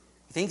to.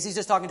 He thinks he's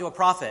just talking to a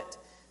prophet.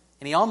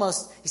 And he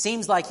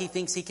seems like he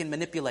thinks he can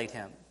manipulate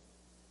him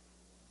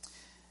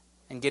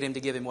and get him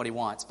to give him what he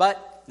wants.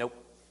 But, nope,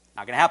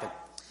 not going to happen.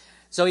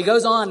 So he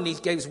goes on and he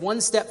goes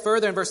one step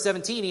further in verse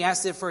 17. He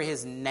asks him for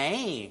his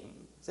name.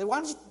 He said,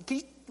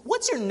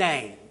 what's your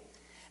name?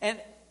 And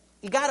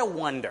you got to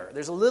wonder.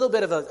 There's a little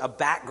bit of a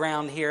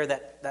background here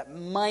that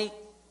might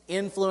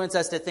influence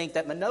us to think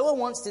that Manoah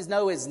wants to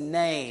know his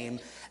name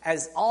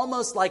as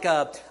almost like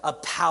a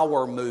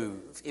power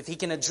move. If he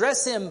can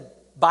address him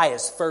by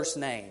his first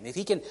name, if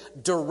he can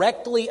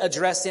directly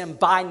address him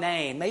by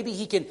name, maybe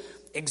he can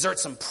exert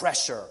some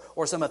pressure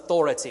or some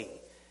authority.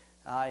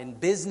 In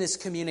business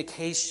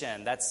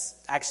communication, that's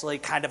actually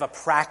kind of a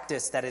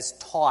practice that is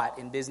taught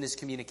in business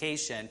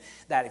communication,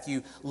 that if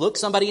you look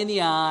somebody in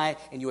the eye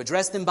and you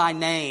address them by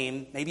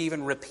name, maybe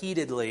even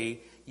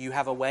repeatedly, you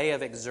have a way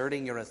of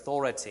exerting your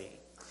authority.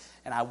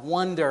 And I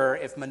wonder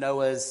if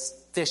Manoah's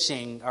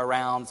fishing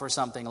around for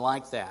something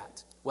like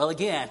that. Well,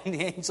 again,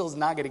 the angel's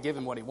not going to give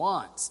him what he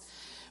wants.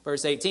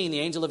 Verse 18, the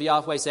angel of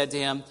Yahweh said to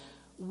him,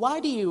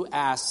 why do you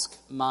ask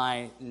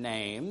my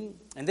name?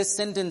 And this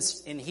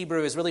sentence in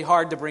Hebrew is really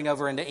hard to bring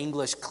over into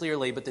English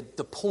clearly, but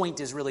the point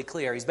is really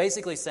clear. He's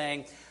basically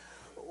saying,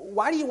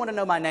 why do you want to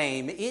know my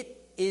name?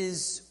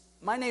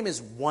 My name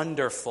is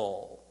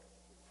wonderful.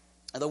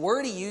 The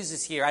word he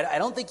uses here, I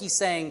don't think he's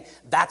saying,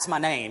 that's my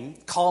name,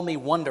 call me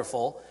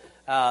wonderful,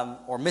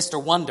 or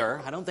Mr.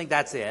 Wonder. I don't think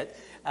that's it.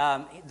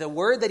 The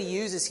word that he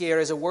uses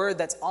here is a word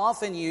that's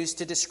often used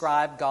to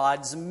describe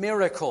God's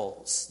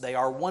miracles. They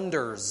are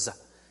wonders.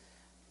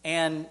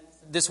 And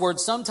this word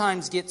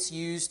sometimes gets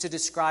used to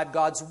describe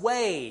God's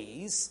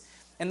ways.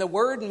 And the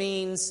word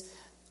means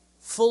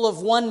full of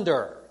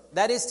wonder.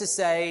 That is to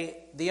say,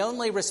 the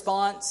only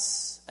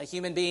response a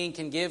human being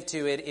can give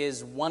to it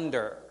is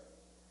wonder,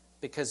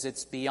 because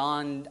it's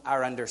beyond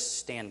our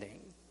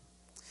understanding.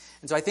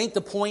 And so I think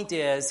the point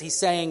is, he's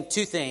saying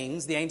two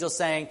things. The angel's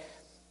saying,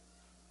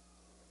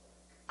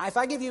 if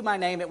I give you my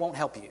name, it won't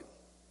help you.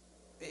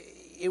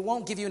 It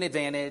won't give you an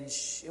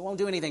advantage. It won't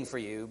do anything for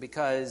you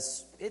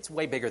because it's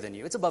way bigger than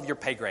you. It's above your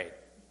pay grade.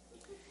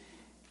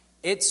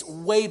 It's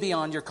way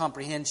beyond your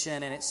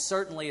comprehension, and it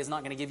certainly is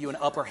not going to give you an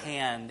upper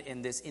hand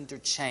in this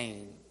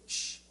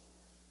interchange.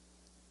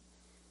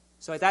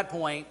 So at that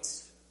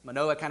point,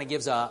 Manoah kind of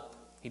gives up.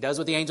 He does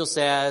what the angel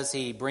says.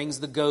 He brings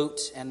the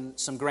goat and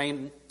some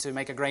grain to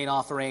make a grain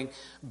offering,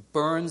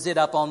 burns it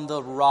up on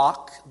the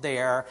rock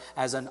there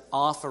as an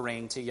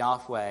offering to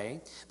Yahweh.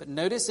 But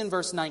notice in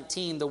verse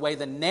 19 the way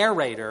the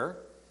narrator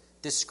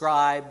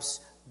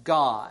describes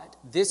God.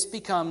 This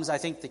becomes, I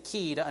think, the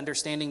key to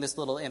understanding this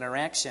little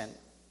interaction.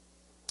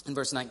 In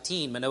verse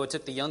 19, Manoah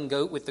took the young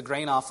goat with the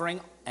grain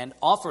offering and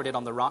offered it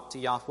on the rock to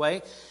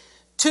Yahweh,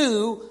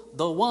 to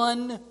the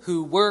one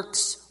who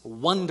works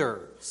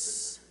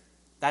wonders.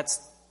 That's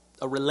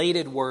a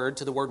related word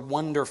to the word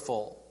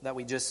wonderful that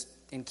we just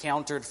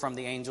encountered from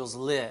the angel's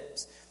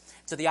lips.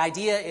 So the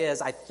idea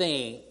is, I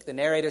think, the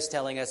narrator's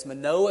telling us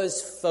Manoah's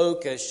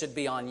focus should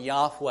be on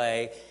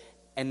Yahweh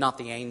and not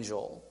the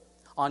angel.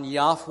 On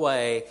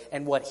Yahweh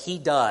and what he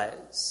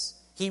does.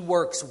 He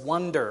works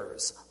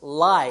wonders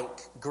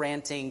like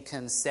granting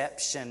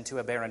conception to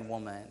a barren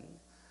woman,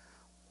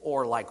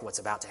 or like what's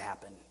about to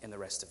happen in the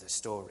rest of the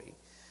story.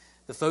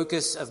 The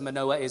focus of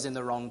Manoah is in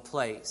the wrong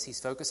place. He's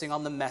focusing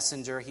on the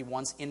messenger. He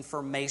wants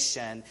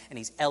information, and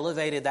he's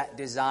elevated that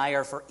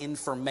desire for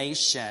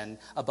information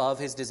above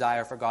his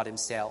desire for God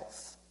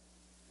himself.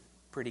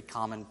 Pretty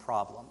common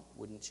problem,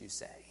 wouldn't you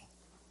say?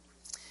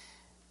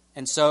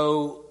 And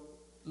so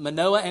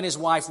Manoah and his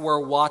wife were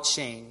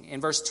watching.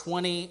 In verse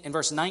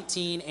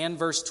 19 and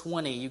verse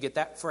 20, you get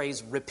that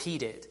phrase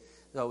repeated.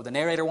 So the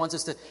narrator wants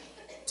us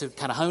to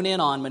kind of hone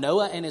in on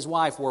Manoah and his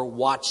wife were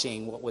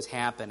watching what was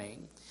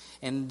happening.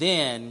 And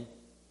then,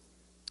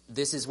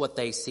 this is what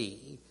they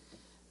see.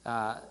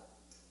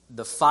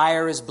 The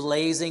fire is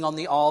blazing on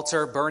the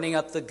altar, burning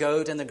up the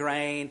goat and the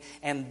grain.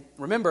 And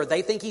remember,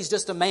 they think he's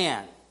just a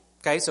man.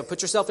 Okay, so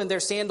put yourself in their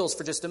sandals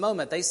for just a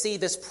moment. They see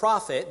this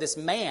prophet, this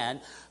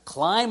man,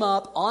 climb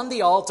up on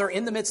the altar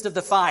in the midst of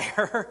the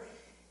fire,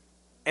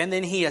 and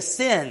then he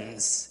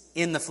ascends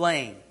in the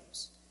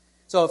flames.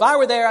 So if I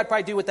were there, I'd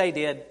probably do what they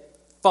did,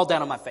 fall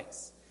down on my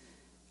face.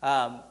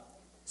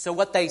 So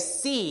what they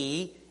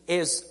see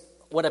is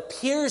what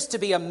appears to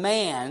be a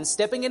man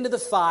stepping into the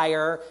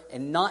fire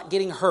and not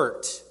getting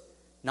hurt,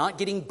 not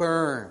getting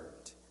burned,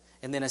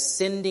 and then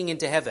ascending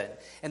into heaven.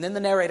 And then the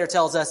narrator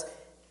tells us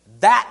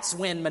that's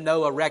when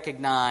Manoah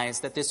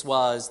recognized that this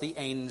was the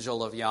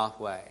angel of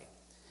Yahweh.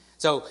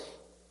 So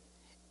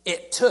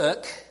it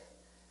took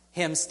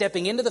him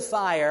stepping into the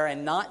fire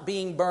and not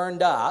being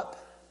burned up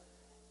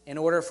in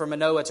order for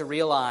Manoah to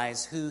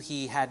realize who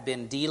he had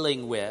been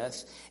dealing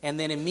with. And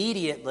then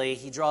immediately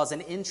he draws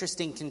an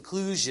interesting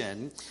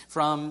conclusion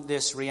from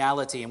this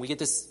reality. And we get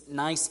this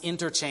nice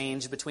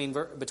interchange between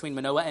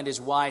Manoah and his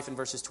wife in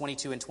verses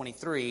 22 and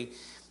 23.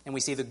 And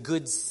we see the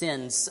good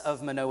sense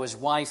of Manoah's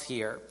wife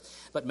here.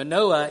 But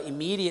Manoah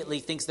immediately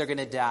thinks they're going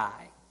to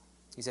die.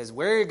 He says,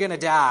 we're going to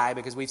die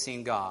because we've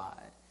seen God.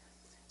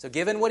 So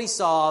given what he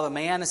saw, the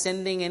man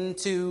ascending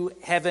into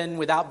heaven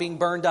without being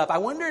burned up, I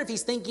wonder if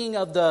he's thinking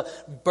of the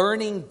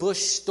burning bush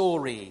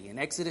story in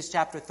Exodus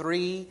chapter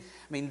 3.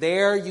 I mean,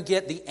 there you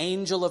get the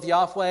angel of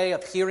Yahweh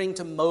appearing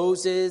to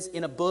Moses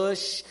in a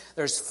bush.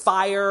 There's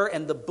fire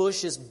and the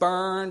bush is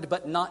burned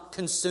but not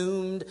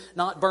consumed,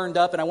 not burned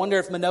up. And I wonder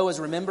if Manoah is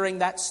remembering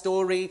that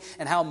story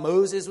and how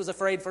Moses was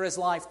afraid for his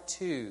life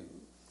too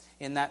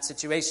in that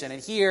situation. And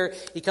here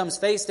he comes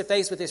face to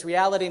face with this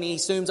reality and he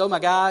assumes, oh my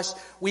gosh,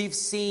 we've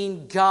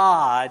seen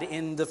God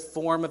in the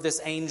form of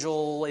this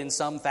angel in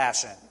some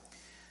fashion.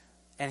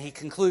 And he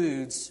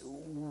concludes,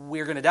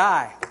 we're going to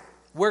die.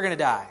 We're going to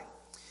die.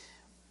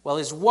 Well,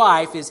 his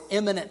wife is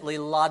eminently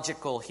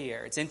logical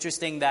here. It's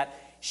interesting that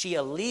she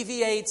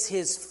alleviates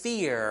his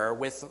fear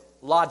with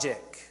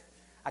logic.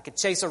 I could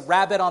chase a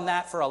rabbit on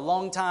that for a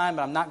long time,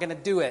 but I'm not going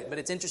to do it. But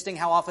it's interesting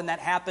how often that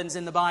happens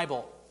in the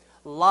Bible.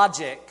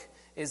 Logic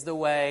is the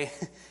way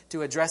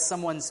to address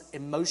someone's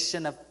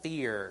emotion of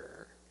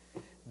fear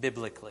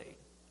biblically.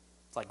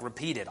 It's like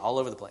repeated all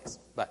over the place.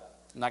 But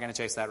I'm not going to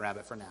chase that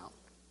rabbit for now.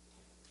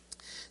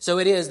 So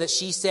it is that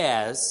she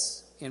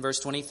says in verse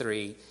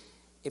 23,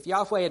 if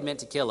Yahweh had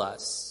meant to kill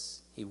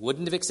us, he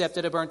wouldn't have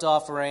accepted a burnt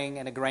offering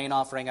and a grain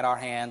offering at our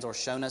hands, or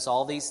shown us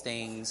all these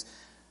things,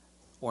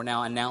 or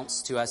now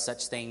announced to us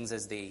such things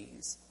as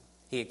these.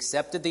 He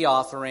accepted the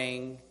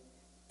offering,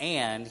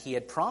 and he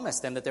had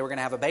promised them that they were going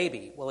to have a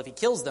baby. Well, if he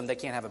kills them, they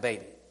can't have a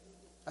baby.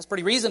 That's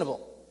pretty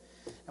reasonable.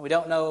 And we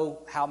don't know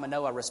how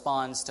Manoah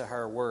responds to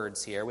her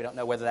words here. We don't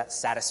know whether that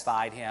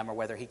satisfied him or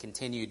whether he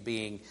continued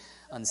being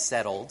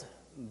unsettled.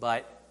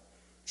 But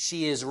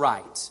she is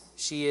right.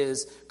 She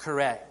is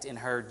correct in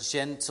her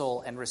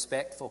gentle and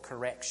respectful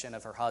correction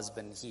of her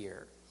husband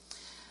here.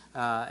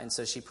 And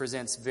so she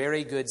presents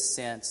very good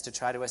sense to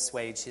try to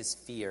assuage his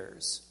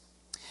fears.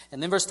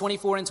 And then verse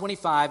 24 and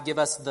 25 give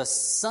us the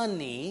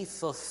sunny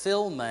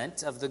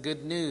fulfillment of the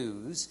good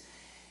news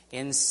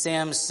in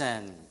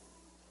Samson.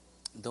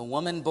 The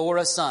woman bore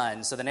a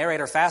son. So the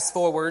narrator fast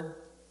forward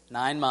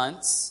 9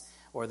 months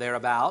or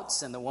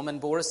thereabouts, and the woman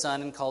bore a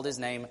son and called his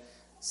name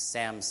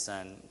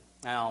Samson.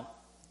 Now,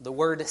 the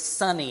word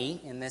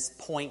sunny in this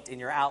point in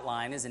your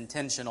outline is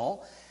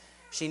intentional.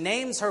 She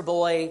names her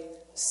boy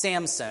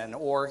Samson,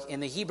 or in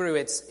the Hebrew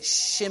it's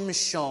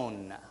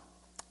Shimshon.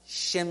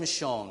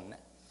 Shimshon.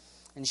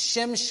 And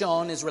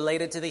Shimshon is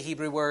related to the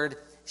Hebrew word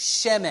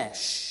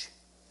Shemesh.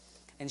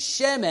 And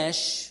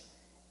Shemesh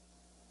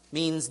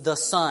means the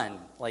sun,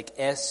 like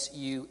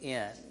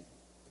S-U-N.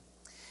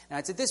 Now,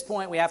 it's at this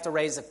point we have to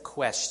raise a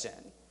question.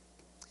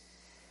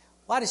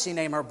 Why does she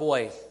name her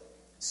boy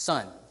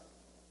Son?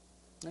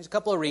 There's a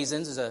couple of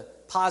reasons. There's a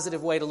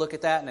positive way to look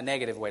at that and a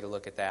negative way to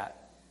look at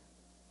that.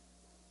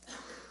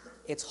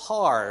 It's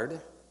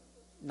hard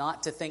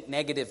not to think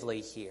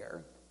negatively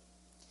here.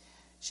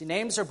 She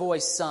names her boy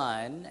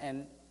Son,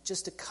 and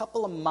just a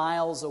couple of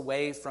miles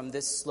away from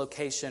this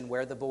location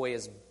where the boy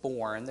is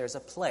born, there's a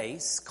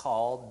place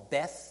called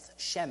Beth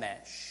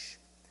Shemesh.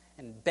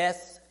 And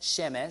Beth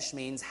Shemesh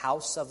means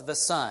house of the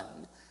sun,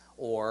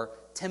 or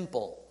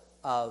temple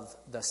of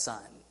the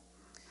sun.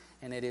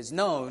 And it is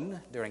known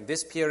during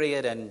this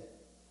period and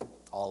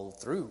all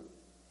through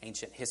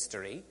ancient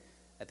history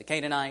that the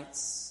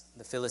Canaanites,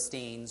 the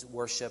Philistines,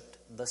 worshipped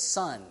the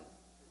sun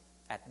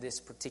at this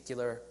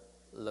particular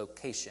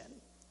location.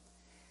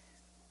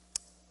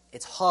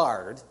 It's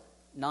hard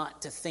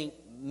not to think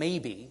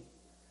maybe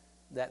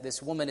that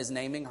this woman is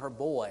naming her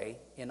boy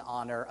in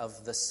honor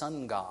of the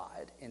sun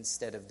god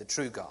instead of the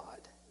true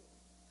God.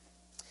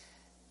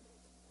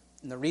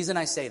 And the reason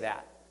I say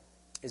that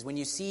is when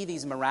you see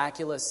these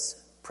miraculous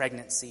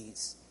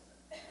pregnancies.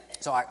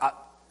 So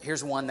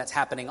here's one that's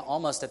happening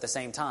almost at the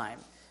same time.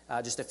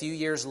 Just a few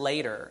years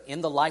later,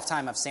 in the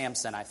lifetime of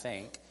Samson, I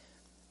think,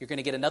 you're going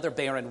to get another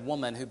barren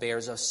woman who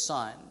bears a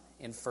son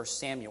in 1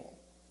 Samuel.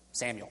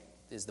 Samuel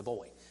is the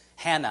boy.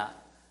 Hannah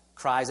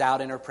cries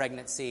out in her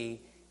pregnancy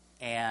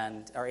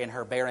or in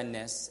her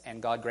barrenness,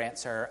 and God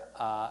grants her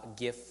a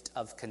gift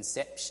of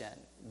conception.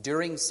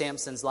 During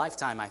Samson's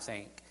lifetime, I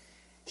think,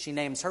 she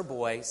names her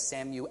boy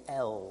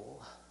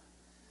Samuel.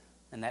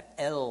 And that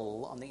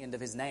L on the end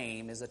of his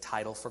name is a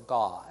title for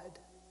God.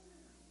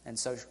 And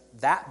so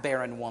that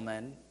barren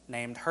woman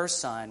named her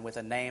son with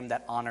a name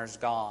that honors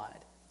God.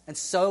 And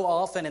so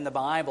often in the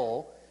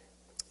Bible,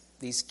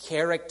 these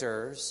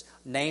characters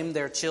name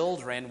their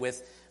children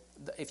with,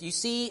 if you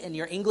see in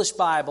your English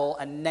Bible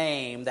a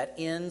name that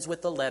ends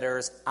with the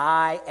letters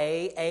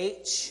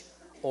I-A-H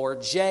or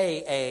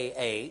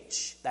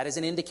J-A-H, that is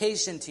an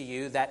indication to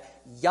you that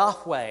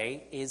Yahweh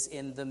is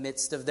in the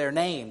midst of their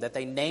name, that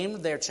they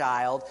named their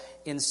child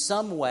in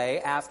some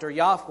way after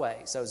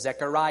Yahweh. So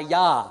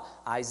Zechariah,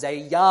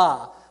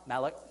 Isaiah,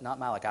 not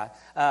Malachi.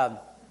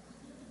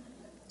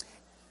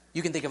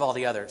 You can think of all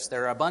the others.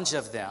 There are a bunch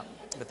of them.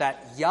 But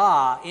that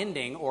Yah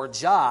ending, or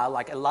Jah,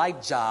 like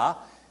Elijah,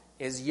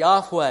 is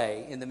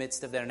Yahweh in the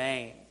midst of their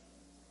name.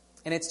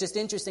 And it's just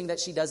interesting that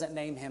she doesn't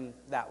name him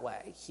that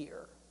way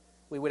here.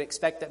 We would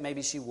expect that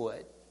maybe she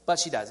would, but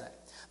she doesn't.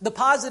 The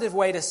positive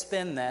way to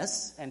spin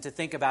this and to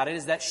think about it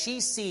is that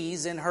she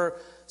sees in her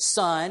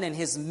son and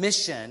his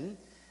mission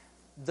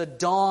the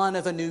dawn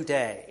of a new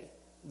day,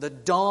 the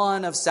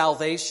dawn of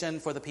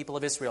salvation for the people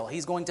of Israel.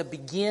 He's going to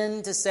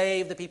begin to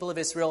save the people of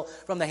Israel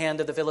from the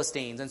hand of the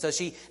Philistines. And so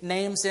she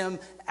names him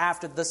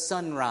after the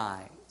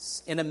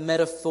sunrise in a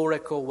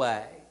metaphorical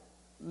way.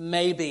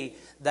 Maybe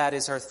that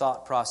is her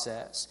thought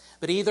process.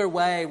 But either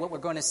way, what we're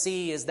going to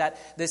see is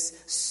that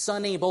this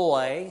sunny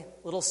boy,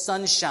 little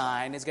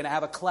sunshine, is going to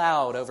have a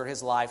cloud over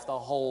his life the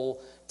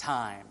whole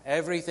time.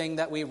 Everything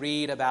that we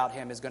read about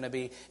him is going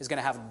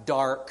to have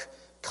dark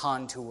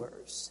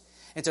contours.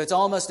 And so it's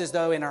almost as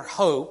though in her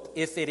hope,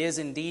 if it is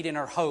indeed in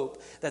her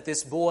hope, that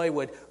this boy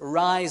would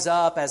rise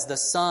up as the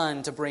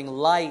sun to bring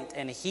light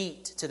and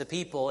heat to the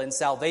people in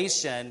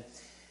salvation,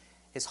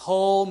 his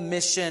whole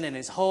mission and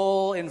his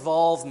whole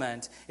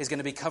involvement is going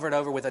to be covered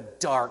over with a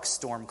dark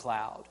storm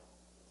cloud.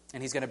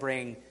 And he's going to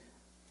bring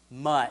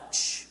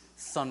much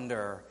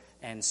thunder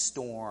and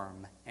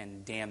storm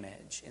and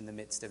damage in the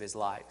midst of his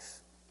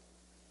life.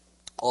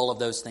 All of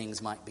those things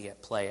might be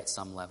at play at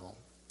some level.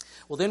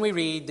 Well, then we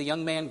read, the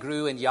young man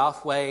grew and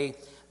Yahweh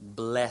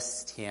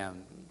blessed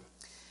him.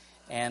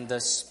 and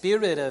the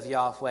Spirit of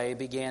Yahweh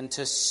began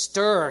to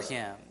stir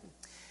him.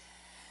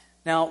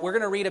 Now, we're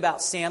going to read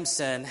about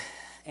Samson,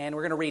 and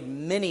we're going to read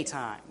many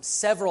times,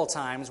 several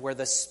times, where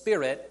the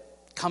Spirit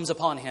comes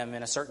upon him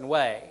in a certain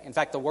way. In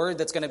fact, the word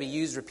that's going to be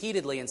used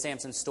repeatedly in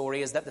Samson's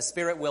story is that the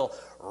Spirit will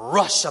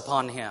rush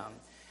upon him.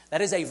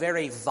 That is a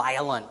very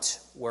violent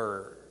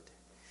word.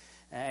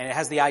 And it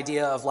has the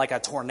idea of like a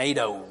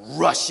tornado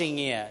rushing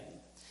in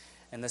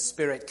and the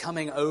Spirit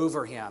coming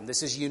over him.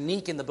 This is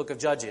unique in the book of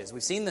Judges.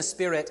 We've seen the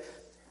Spirit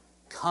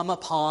come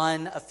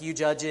upon a few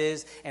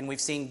judges, and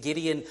we've seen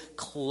Gideon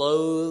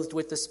clothed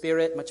with the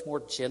Spirit, much more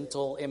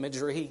gentle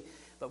imagery.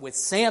 But with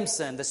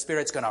Samson, the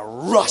Spirit's going to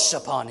rush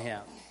upon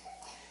him.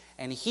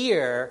 And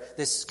here,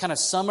 this kind of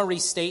summary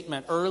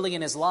statement early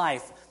in his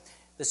life,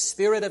 the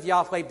Spirit of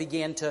Yahweh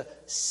began to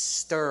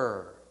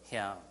stir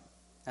him.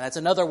 And that's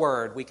another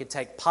word we could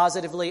take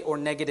positively or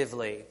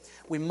negatively.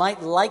 We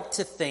might like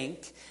to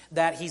think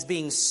that he's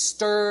being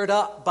stirred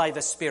up by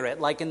the Spirit,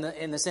 like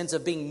in the sense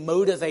of being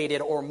motivated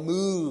or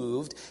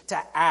moved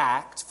to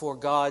act for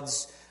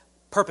God's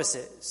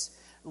purposes.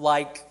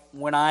 Like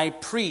when I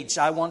preach,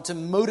 I want to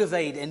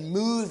motivate and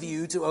move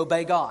you to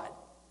obey God.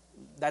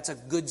 That's a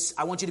good,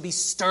 I want you to be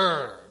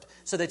stirred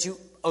so that you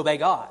obey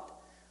God.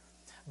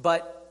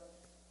 But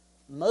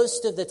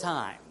most of the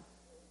time,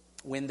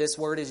 when this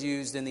word is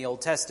used in the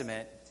Old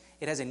Testament,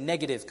 it has a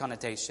negative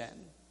connotation.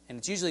 And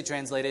it's usually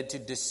translated to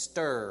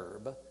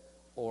disturb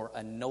or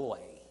annoy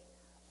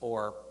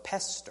or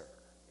pester.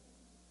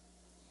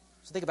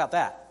 So think about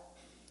that.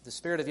 The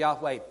Spirit of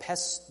Yahweh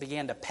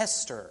began to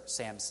pester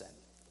Samson.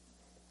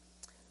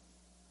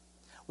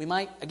 We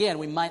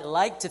might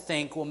like to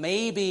think, well,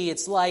 maybe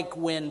it's like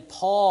when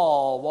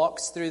Paul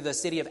walks through the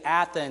city of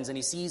Athens and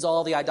he sees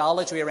all the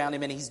idolatry around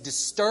him and he's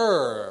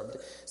disturbed,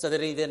 so that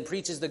he then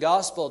preaches the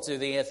gospel to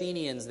the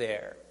Athenians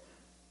there.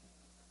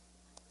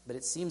 But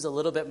it seems a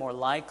little bit more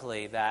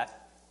likely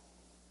that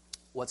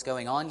what's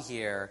going on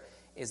here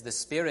is the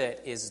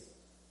Spirit is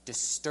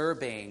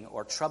disturbing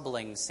or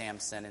troubling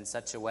Samson in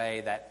such a way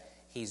that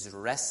he's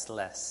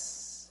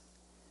restless.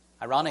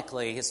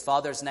 Ironically, his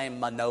father's name,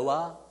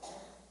 Manoah,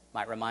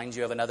 might remind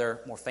you of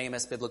another more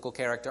famous biblical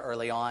character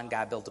early on.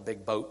 Guy built a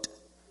big boat,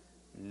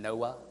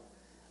 Noah.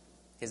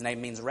 His name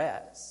means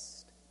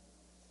rest.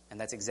 And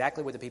that's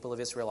exactly what the people of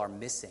Israel are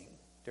missing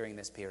during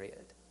this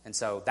period. And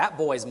so that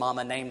boy's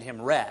mama named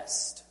him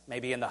Rest,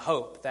 maybe in the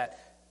hope that,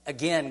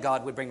 again,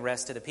 God would bring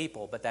rest to the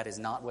people. But that is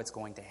not what's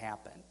going to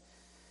happen.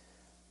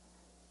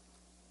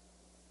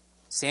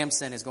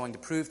 Samson is going to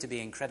prove to be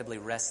incredibly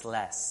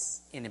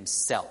restless in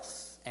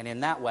himself. And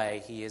in that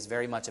way, he is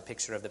very much a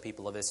picture of the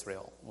people of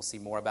Israel. We'll see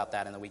more about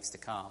that in the weeks to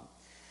come.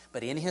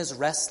 But in his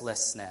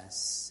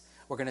restlessness,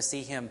 we're going to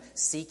see him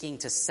seeking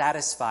to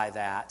satisfy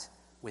that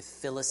with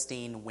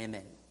Philistine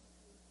women.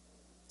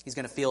 He's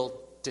going to feel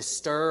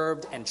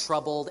disturbed and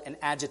troubled and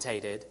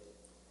agitated.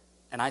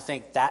 And I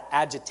think that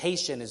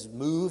agitation is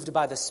moved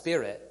by the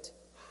Spirit.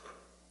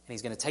 And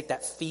he's going to take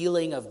that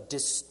feeling of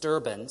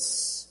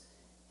disturbance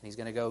and he's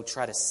going to go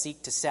try to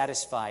seek to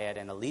satisfy it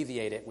and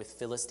alleviate it with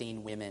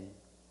Philistine women.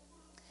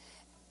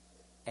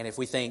 And if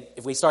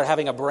we start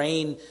having a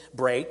brain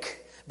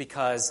break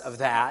because of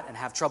that and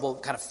have trouble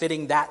kind of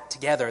fitting that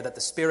together, that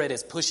the Spirit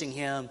is pushing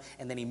him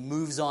and then he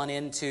moves on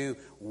into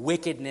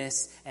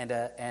wickedness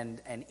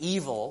and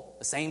evil,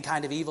 the same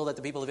kind of evil that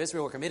the people of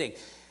Israel were committing,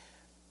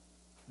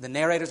 the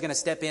narrator is going to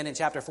step in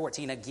chapter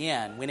 14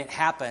 again when it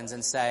happens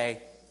and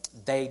say,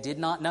 they did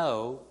not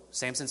know,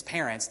 Samson's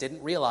parents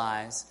didn't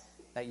realize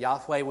that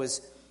Yahweh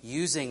was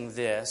using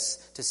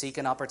this to seek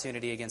an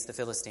opportunity against the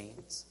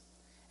Philistines.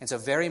 And so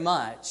very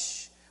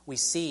much we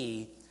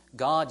see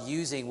God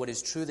using what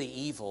is truly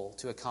evil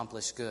to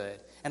accomplish good.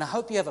 And I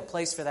hope you have a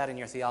place for that in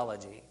your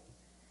theology.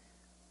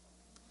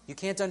 You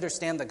can't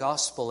understand the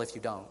gospel if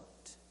you don't.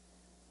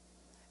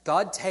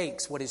 God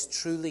takes what is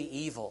truly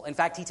evil. In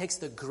fact, he takes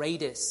the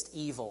greatest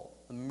evil,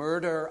 the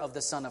murder of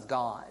the Son of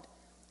God,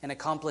 and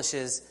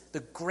accomplishes the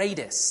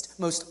greatest,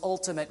 most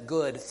ultimate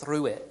good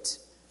through it.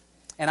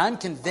 And I'm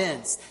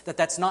convinced that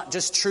that's not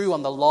just true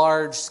on the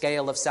large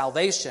scale of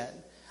salvation.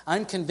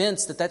 I'm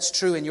convinced that that's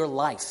true in your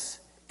life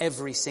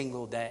every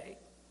single day.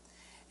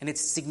 And it's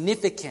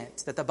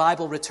significant that the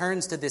Bible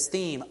returns to this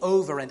theme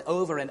over and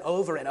over and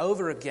over and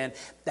over again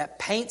that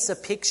paints a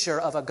picture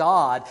of a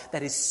God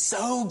that is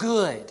so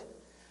good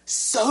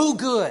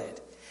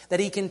that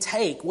he can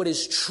take what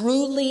is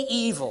truly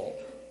evil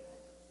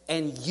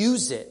and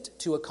use it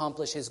to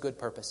accomplish his good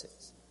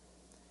purposes.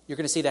 You're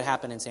going to see that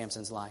happen in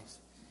Samson's life.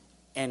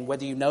 And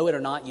whether you know it or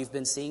not, you've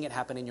been seeing it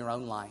happen in your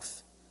own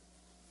life.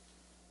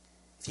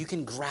 If you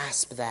can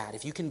grasp that,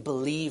 if you can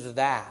believe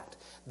that,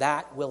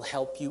 that will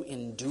help you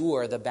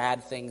endure the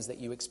bad things that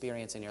you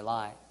experience in your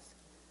life.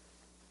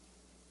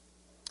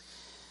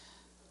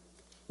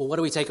 Well, what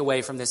do we take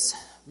away from this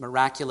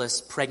miraculous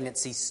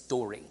pregnancy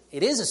story?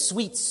 It is a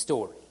sweet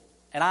story.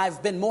 And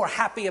I've been more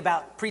happy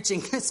about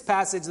preaching this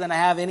passage than I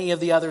have any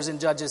of the others in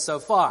Judges so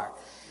far.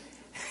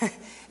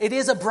 It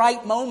is a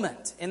bright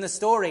moment in the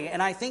story.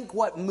 And I think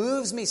what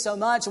moves me so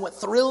much and what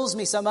thrills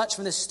me so much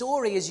from this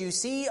story is you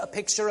see a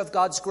picture of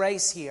God's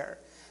grace here.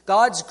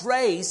 God's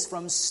grace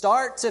from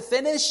start to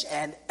finish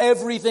and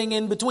everything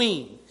in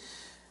between.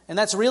 And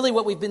that's really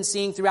what we've been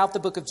seeing throughout the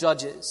book of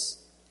Judges.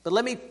 But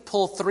let me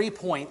pull 3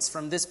 points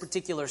from this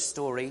particular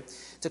story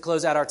to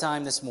close out our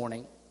time this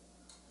morning,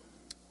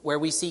 where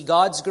we see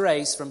God's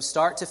grace from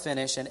start to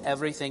finish and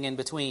everything in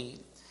between.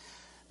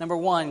 Number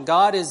 1,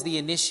 God is the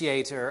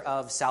initiator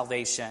of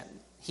salvation.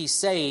 He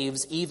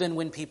saves even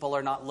when people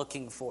are not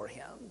looking for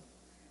Him.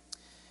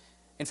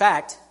 In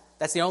fact,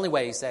 that's the only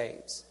way He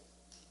saves.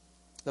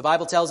 The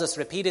Bible tells us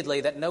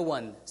repeatedly that no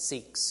one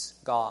seeks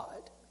God.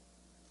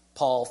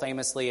 Paul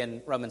famously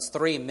in Romans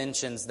 3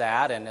 mentions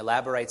that and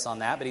elaborates on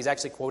that, but he's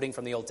actually quoting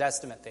from the Old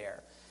Testament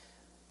there.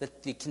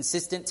 The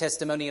consistent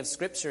testimony of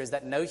Scripture is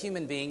that no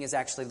human being is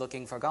actually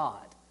looking for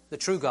God, the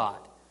true God.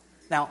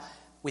 Now,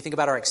 we think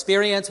about our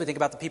experience, we think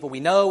about the people we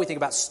know, we think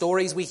about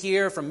stories we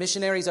hear from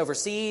missionaries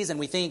overseas, and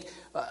we think,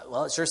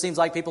 well, it sure seems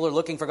like people are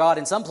looking for God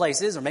in some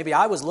places, or maybe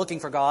I was looking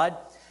for God.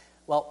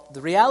 Well,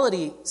 the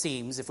reality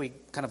seems, if we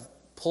kind of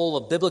pull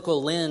a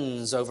biblical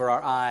lens over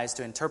our eyes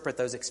to interpret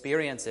those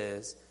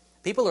experiences,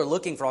 people are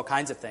looking for all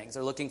kinds of things.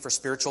 They're looking for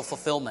spiritual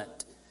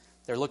fulfillment.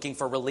 They're looking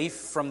for relief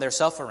from their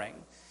suffering.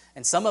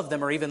 And some of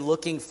them are even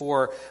looking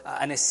for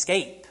an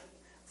escape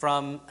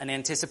from an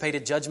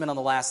anticipated judgment on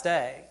the last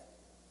day.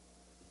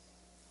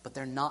 But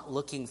they're not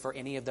looking for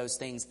any of those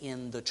things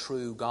in the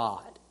true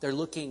God. They're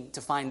looking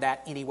to find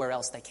that anywhere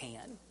else they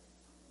can.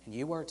 And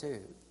you were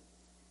too.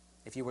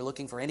 If you were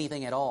looking for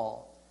anything at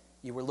all,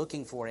 you were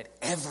looking for it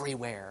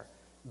everywhere,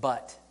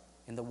 but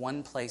in the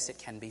one place it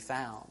can be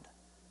found.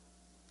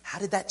 How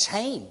did that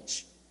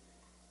change?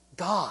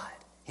 God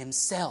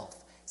Himself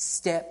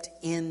stepped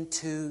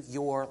into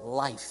your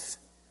life.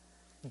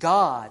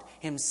 God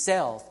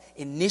Himself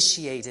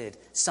initiated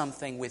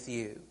something with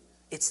you.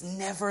 It's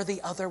never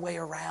the other way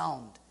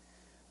around.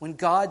 When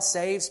God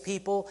saves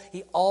people,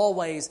 He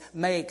always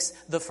makes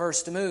the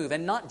first move.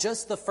 And not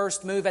just the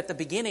first move at the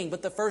beginning,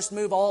 but the first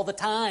move all the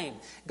time.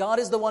 God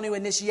is the one who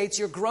initiates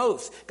your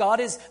growth. God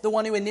is the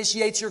one who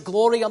initiates your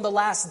glory on the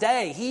last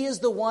day. He is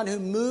the one who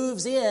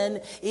moves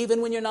in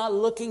even when you're not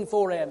looking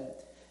for Him.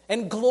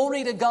 And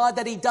glory to God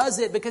that He does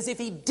it, because if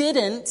He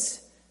didn't,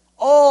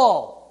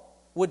 all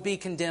would be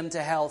condemned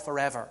to hell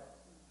forever.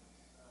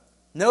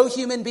 No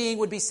human being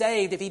would be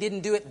saved if He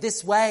didn't do it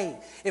this way.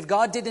 If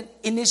God didn't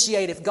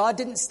initiate, if God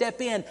didn't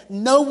step in,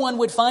 no one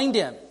would find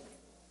Him.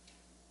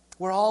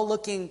 We're all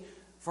looking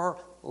for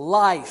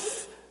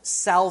life,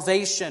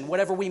 salvation,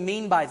 whatever we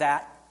mean by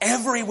that,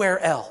 everywhere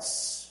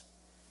else.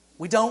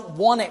 We don't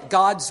want it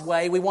God's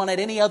way. We want it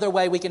any other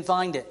way we can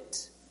find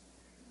it.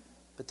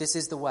 But this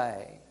is the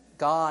way.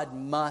 God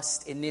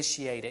must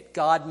initiate it.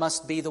 God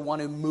must be the one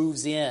who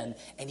moves in,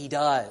 and He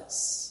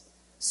does.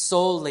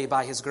 Solely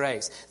by His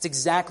grace. It's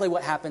exactly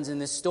what happens in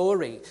this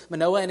story.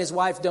 Manoah and his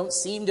wife don't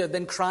seem to have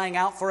been crying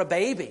out for a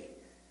baby.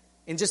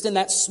 And just in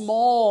that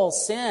small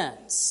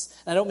sense.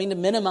 I don't mean to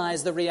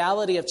minimize the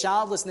reality of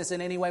childlessness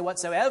in any way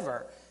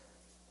whatsoever.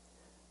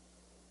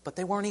 But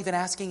they weren't even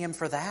asking Him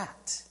for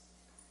that.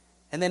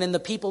 And then in the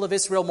people of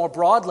Israel more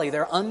broadly,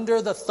 they're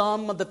under the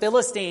thumb of the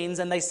Philistines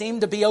and they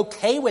seem to be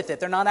okay with it.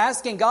 They're not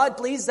asking, God,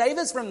 please save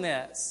us from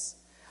this,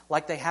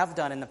 like they have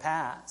done in the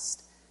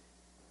past.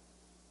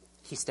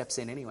 He steps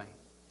in anyway.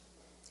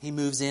 He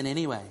moves in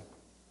anyway.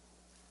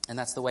 And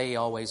that's the way He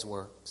always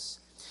works.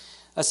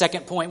 A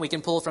second point we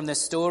can pull from this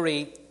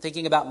story,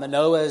 thinking about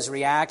Manoah's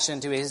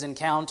reaction to his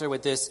encounter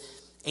with this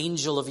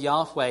angel of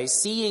Yahweh,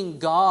 seeing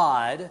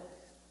God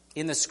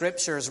in the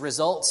Scriptures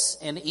results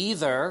in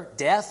either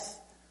death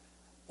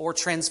or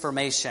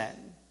transformation.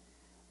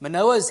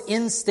 Manoah's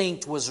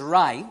instinct was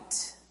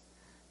right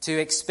to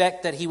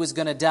expect that he was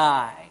going to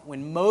die.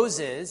 When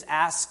Moses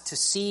asked to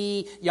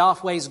see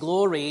Yahweh's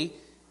glory,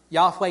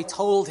 Yahweh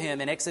told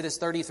him in Exodus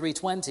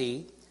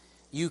 33:20,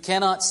 "You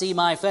cannot see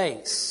my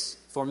face,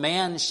 for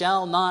man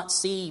shall not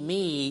see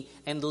me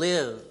and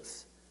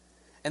live."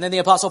 And then the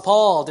Apostle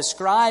Paul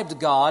described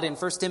God in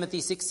 1 Timothy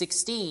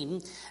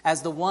 6:16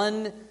 as the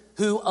one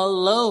who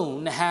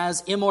alone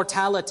has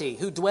immortality,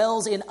 who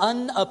dwells in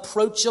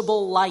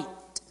unapproachable light,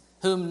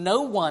 whom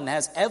no one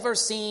has ever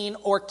seen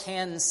or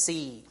can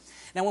see.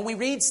 Now, when we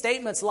read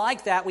statements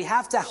like that, we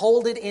have to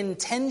hold it in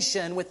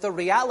tension with the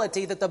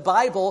reality that the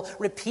Bible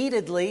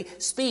repeatedly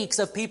speaks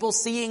of people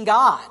seeing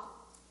God.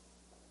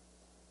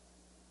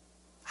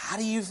 How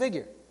do you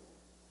figure?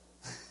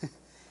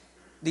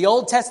 The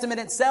Old Testament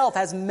itself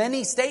has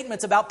many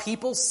statements about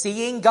people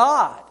seeing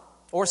God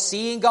or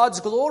seeing God's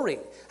glory.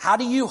 How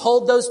do you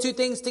hold those two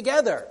things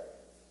together?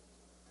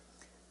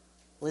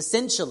 Well,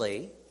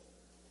 essentially,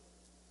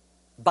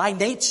 by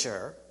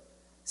nature,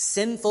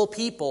 sinful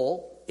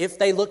people, if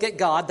they look at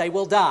God, they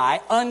will die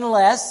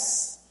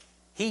unless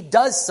He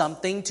does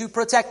something to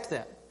protect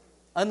them,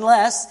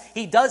 unless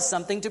He does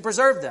something to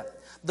preserve them.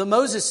 The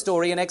Moses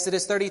story in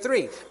Exodus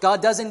 33.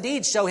 God does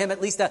indeed show him at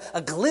least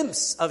a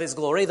glimpse of His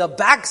glory, the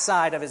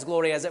backside of His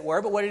glory, as it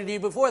were. But what did He do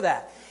before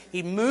that?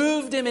 He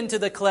moved him into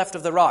the cleft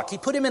of the rock. He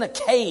put him in a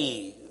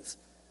cave.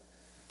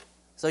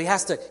 So he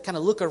has to kind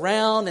of look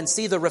around and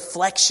see the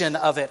reflection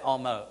of it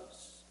almost,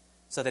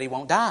 so that he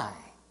won't die.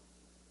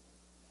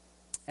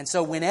 And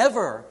so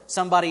whenever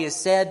somebody is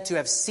said to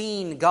have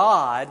seen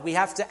God, we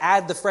have to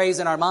add the phrase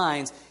in our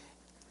minds,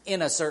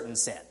 in a certain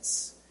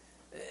sense.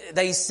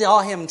 They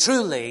saw him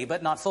truly,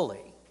 but not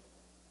fully.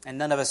 And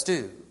none of us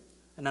do.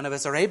 And none of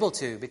us are able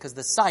to, because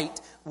the sight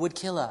would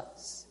kill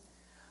us.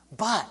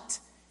 But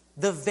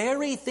the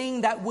very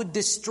thing that would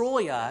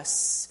destroy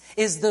us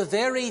is the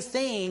very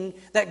thing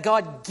that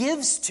God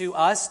gives to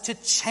us to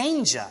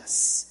change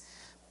us.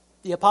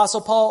 The Apostle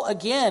Paul,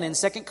 again, in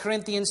 2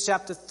 Corinthians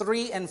chapter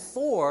 3 and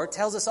 4,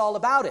 tells us all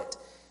about it.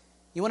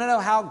 You want to know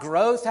how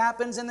growth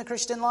happens in the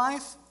Christian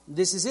life?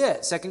 This is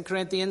it, 2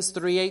 Corinthians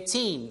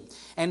 3:18.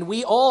 And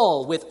we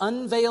all, with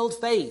unveiled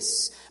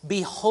face,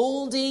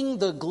 beholding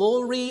the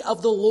glory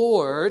of the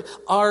Lord,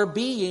 are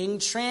being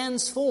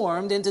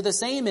transformed into the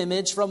same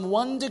image from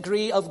one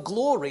degree of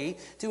glory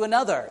to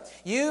another.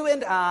 You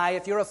and I,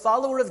 if you're a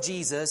follower of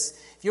Jesus,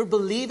 if you're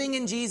believing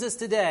in Jesus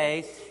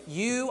today,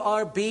 you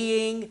are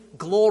being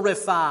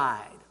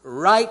glorified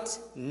right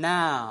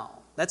now.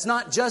 That's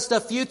not just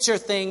a future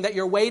thing that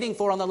you're waiting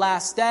for on the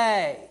last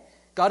day.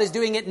 God is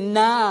doing it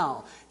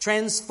now,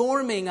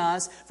 transforming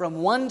us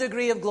from one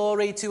degree of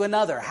glory to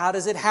another. How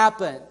does it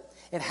happen?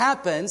 It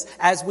happens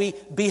as we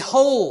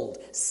behold,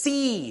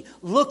 see,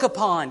 look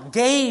upon,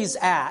 gaze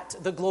at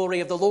the glory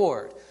of the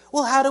Lord.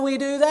 Well, how do we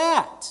do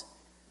that?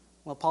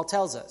 Well, Paul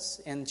tells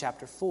us in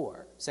chapter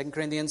 4, 2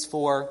 Corinthians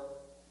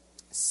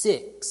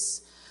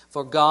 4:6.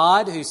 For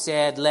God, who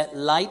said, "Let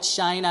light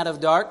shine out of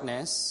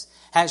darkness,"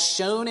 has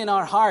shone in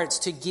our hearts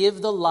to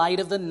give the light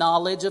of the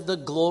knowledge of the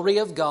glory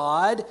of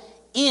God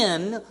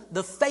in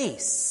the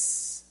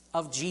face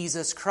of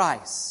Jesus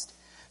Christ.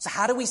 So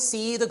how do we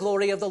see the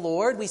glory of the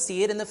Lord? We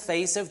see it in the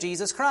face of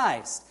Jesus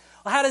Christ.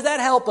 Well, how does that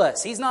help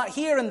us? He's not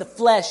here in the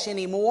flesh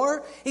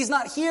anymore. He's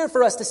not here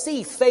for us to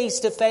see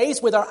face to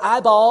face with our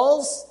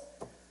eyeballs.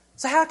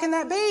 So how can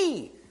that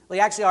be? Well, he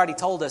actually already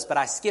told us, but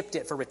I skipped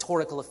it for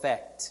rhetorical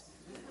effect.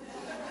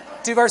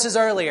 2 verses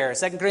earlier,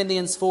 2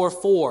 Corinthians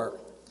 4:4.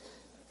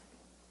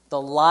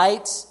 The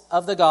light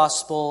of the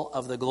gospel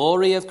of the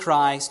glory of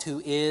Christ,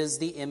 who is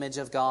the image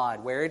of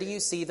God. Where do you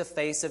see the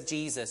face of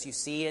Jesus? You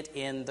see it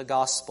in the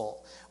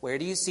gospel. Where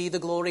do you see the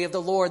glory of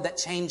the Lord that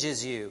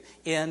changes you?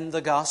 In the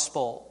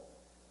gospel.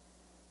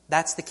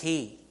 That's the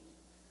key.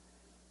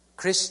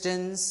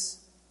 Christians,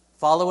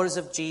 followers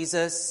of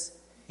Jesus,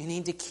 you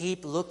need to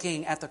keep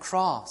looking at the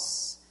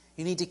cross.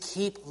 You need to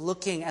keep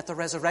looking at the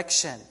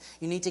resurrection.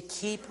 You need to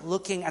keep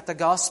looking at the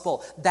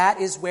gospel.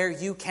 That is where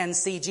you can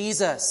see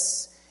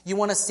Jesus. You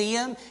want to see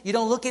him? You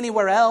don't look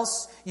anywhere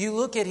else. You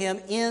look at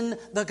him in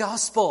the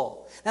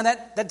gospel. Now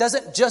that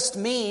doesn't just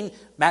mean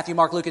Matthew,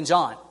 Mark, Luke, and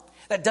John.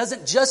 That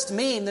doesn't just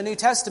mean the New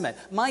Testament.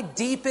 My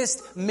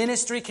deepest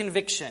ministry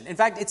conviction, in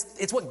fact,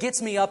 it's what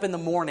gets me up in the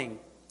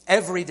morning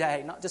every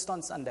day, not just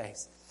on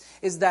Sundays,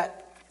 is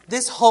that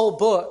this whole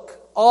book,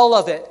 all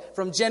of it,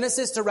 from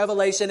Genesis to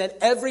Revelation and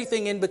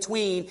everything in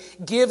between,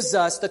 gives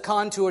us the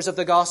contours of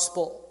the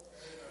gospel.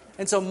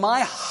 And so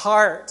my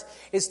heart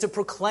is to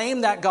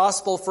proclaim that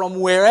gospel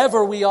from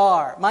wherever we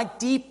are. My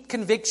deep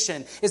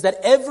conviction is that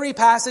every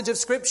passage of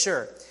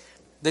Scripture,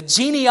 the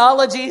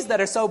genealogies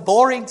that are so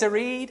boring to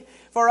read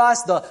for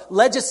us, the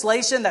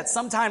legislation that's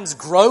sometimes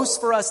gross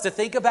for us to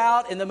think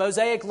about in the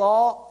Mosaic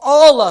Law,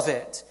 all of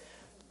it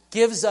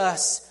gives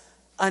us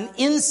an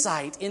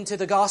insight into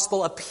the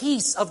gospel, a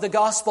piece of the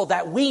gospel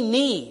that we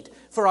need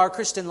for our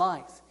Christian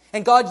life.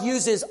 And God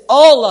uses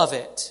all of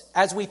it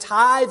as we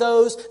tie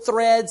those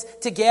threads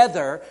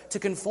together to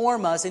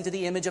conform us into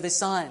the image of His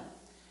Son.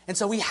 And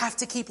so we have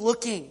to keep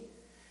looking.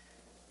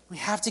 We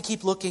have to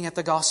keep looking at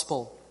the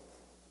gospel.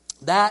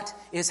 That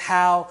is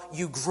how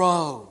you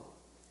grow.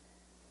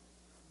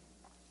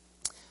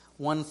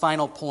 One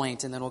final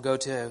point, and then we'll go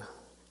to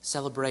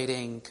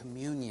celebrating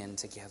communion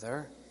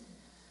together.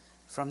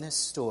 From this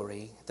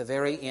story, at the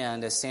very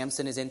end, as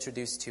Samson is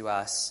introduced to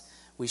us,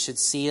 we should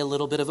see a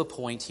little bit of a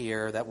point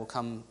here that will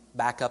come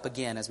back up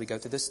again as we go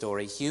through the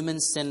story. Human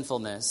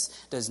sinfulness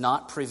does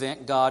not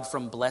prevent God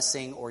from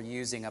blessing or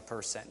using a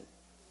person.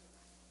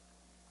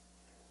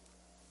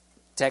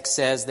 Text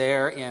says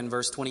there in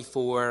verse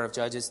 24 of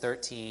Judges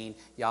 13,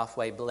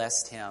 Yahweh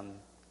blessed him.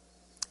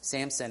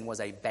 Samson was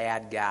a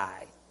bad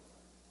guy.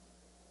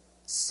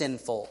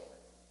 Sinful,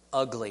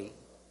 ugly.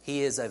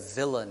 He is a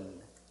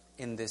villain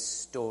in this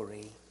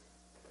story.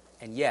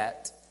 And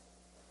yet,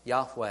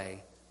 Yahweh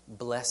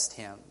blessed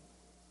him.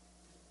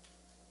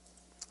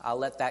 I'll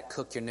let that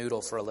cook your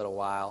noodle for a little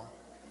while.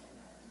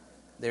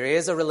 There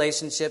is a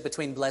relationship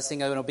between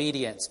blessing and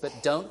obedience,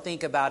 but don't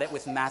think about it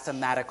with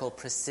mathematical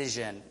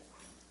precision.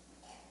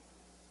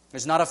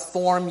 There's not a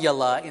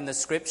formula in the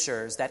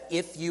Scriptures that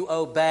if you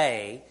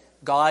obey,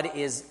 God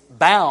is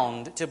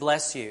bound to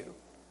bless you.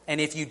 And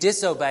if you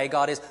disobey,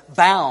 God is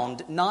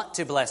bound not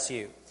to bless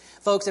you.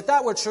 Folks, if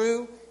that were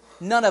true,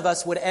 none of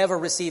us would ever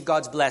receive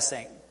God's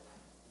blessing.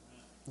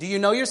 Do you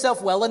know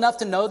yourself well enough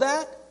to know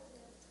that?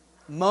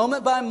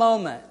 Moment by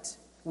moment,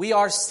 We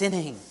are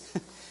sinning.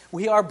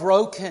 We are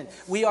broken.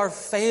 We are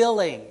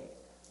failing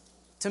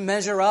to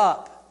measure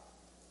up.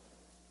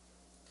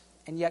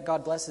 And yet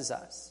God blesses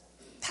us.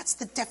 That's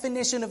the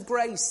definition of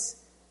grace.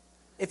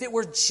 If it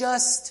were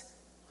just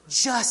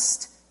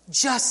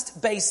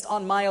based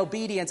on my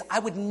obedience, I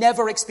would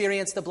never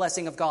experience the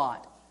blessing of God.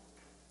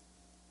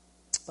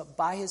 But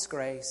by His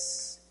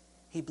grace,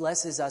 He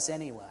blesses us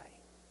anyway.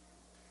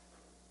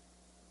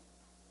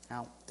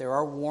 Now, there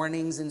are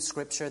warnings in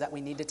Scripture that we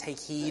need to take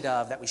heed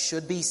of, that we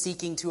should be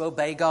seeking to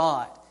obey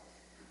God.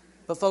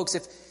 But folks, I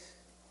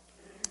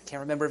can't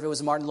remember if it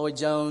was Martin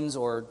Lloyd-Jones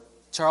or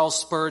Charles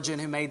Spurgeon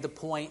who made the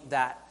point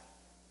that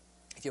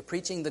if you're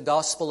preaching the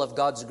gospel of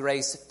God's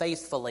grace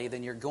faithfully,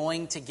 then you're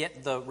going to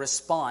get the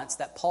response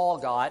that Paul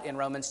got in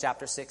Romans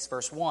chapter 6,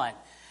 verse 1.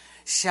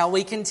 Shall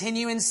we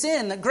continue in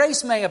sin that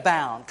grace may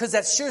abound? Because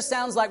that sure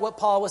sounds like what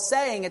Paul was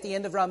saying at the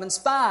end of Romans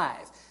 5.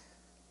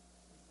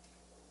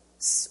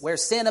 Where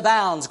sin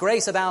abounds,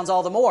 grace abounds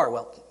all the more.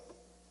 Well,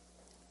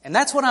 and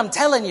that's what I'm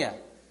telling you.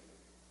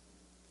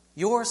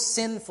 Your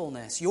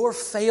sinfulness, your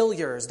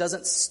failures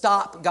doesn't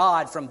stop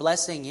God from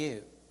blessing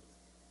you.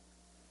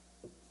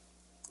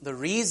 The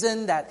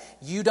reason that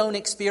you don't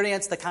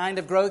experience the kind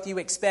of growth you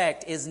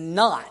expect is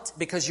not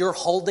because you're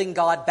holding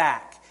God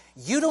back.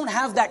 You don't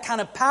have that kind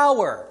of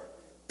power,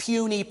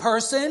 puny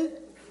person.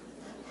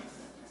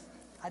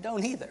 I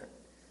don't either.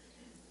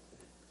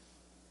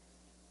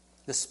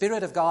 The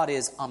Spirit of God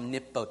is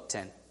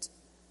omnipotent.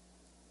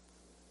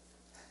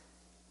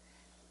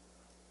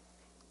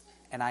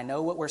 And I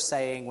know what we're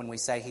saying when we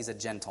say He's a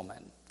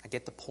gentleman. I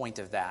get the point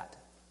of that.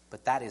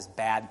 But that is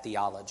bad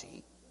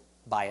theology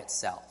by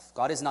itself.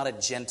 God is not a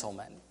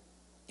gentleman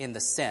in the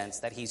sense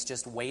that He's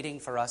just waiting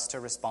for us to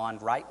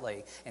respond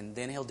rightly and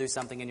then He'll do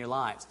something in your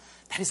lives.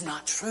 That is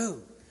not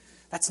true.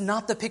 That's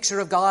not the picture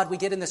of God we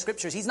get in the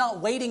Scriptures. He's not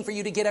waiting for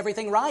you to get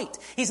everything right.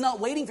 He's not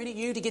waiting for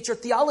you to get your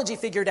theology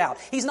figured out.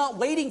 He's not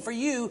waiting for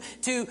you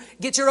to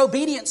get your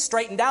obedience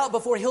straightened out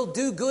before He'll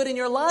do good in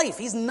your life.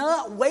 He's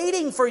not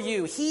waiting for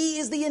you. He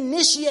is the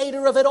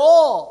initiator of it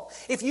all.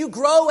 If you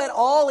grow at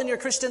all in your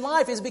Christian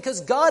life, it's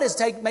because God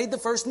has made the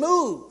first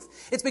move.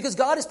 It's because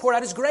God has poured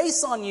out His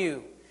grace on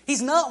you.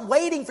 He's not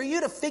waiting for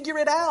you to figure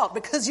it out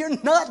because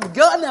you're not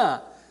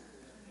gonna.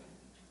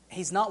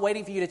 He's not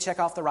waiting for you to check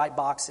off the right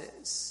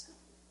boxes.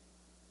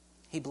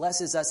 He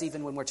blesses us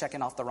even when we're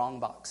checking off the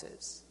wrong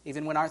boxes.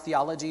 Even when our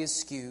theology is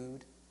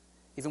skewed.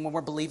 Even when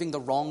we're believing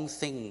the wrong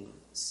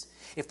things.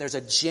 If there's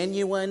a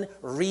genuine,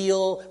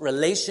 real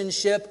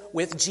relationship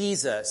with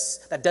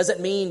Jesus, that doesn't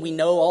mean we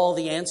know all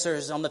the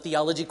answers on the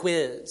theology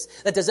quiz.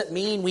 That doesn't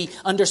mean we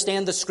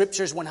understand the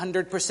Scriptures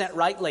 100%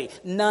 rightly.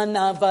 None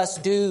of us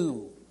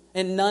do.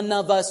 And none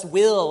of us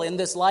will in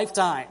this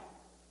lifetime.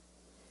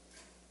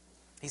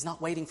 He's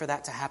not waiting for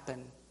that to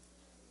happen.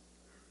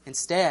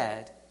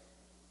 Instead,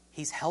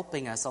 He's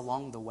helping us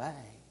along the way.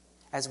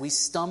 As we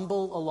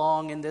stumble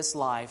along in this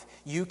life,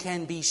 you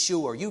can be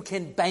sure, you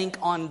can bank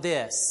on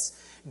this.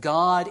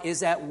 God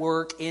is at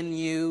work in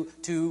you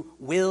to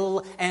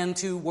will and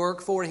to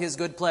work for His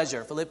good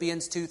pleasure.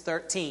 Philippians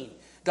 2:13.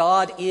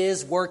 God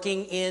is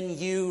working in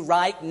you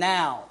right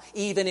now,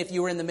 even if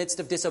you are in the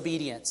midst of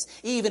disobedience,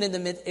 even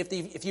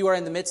if you are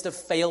in the midst of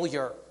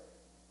failure.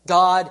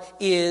 God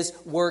is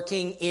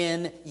working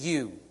in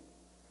you.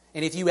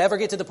 And if you ever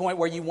get to the point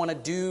where you want to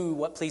do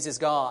what pleases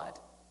God,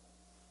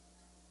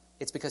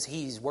 it's because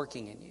He's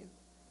working in you.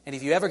 And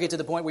if you ever get to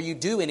the point where you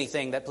do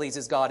anything that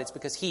pleases God, it's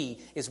because He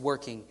is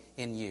working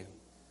in you.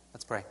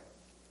 Let's pray.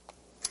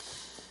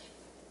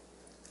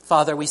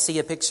 Father, we see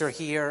a picture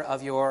here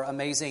of Your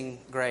amazing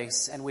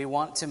grace, and we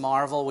want to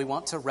marvel, we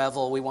want to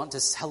revel, we want to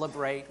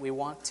celebrate, we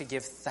want to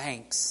give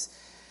thanks.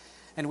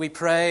 And we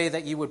pray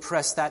that You would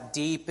press that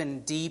deep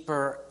and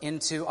deeper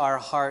into our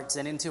hearts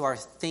and into our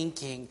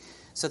thinking,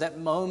 so that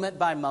moment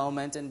by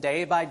moment and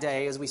day by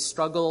day, as we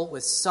struggle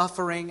with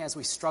suffering, as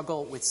we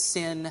struggle with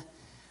sin,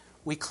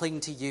 we cling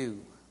to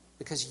You,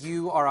 because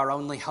You are our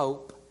only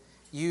hope.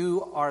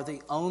 You are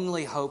the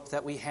only hope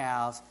that we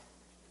have,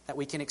 that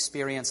we can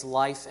experience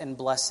life and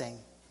blessing.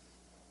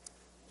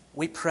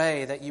 We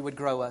pray that You would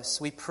grow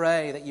us. We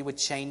pray that You would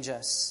change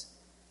us.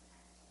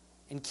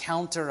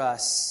 Encounter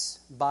us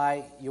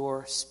by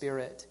Your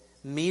Spirit.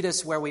 Meet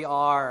us where we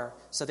are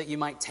so that You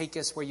might take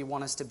us where You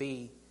want us to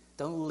be.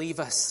 Don't leave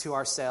us to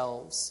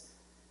ourselves.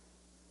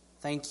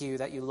 Thank You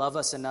that You love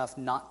us enough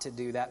not to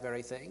do that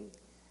very thing.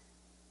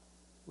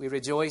 We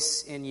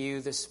rejoice in You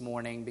this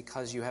morning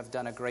because You have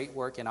done a great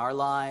work in our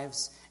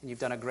lives, and You've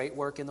done a great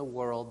work in the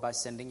world by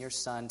sending Your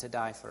Son to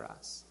die for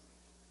us.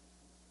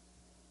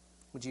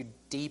 Would You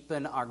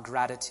deepen our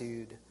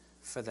gratitude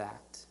for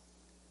that?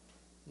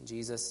 In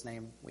Jesus'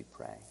 name we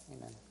pray.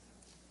 Amen.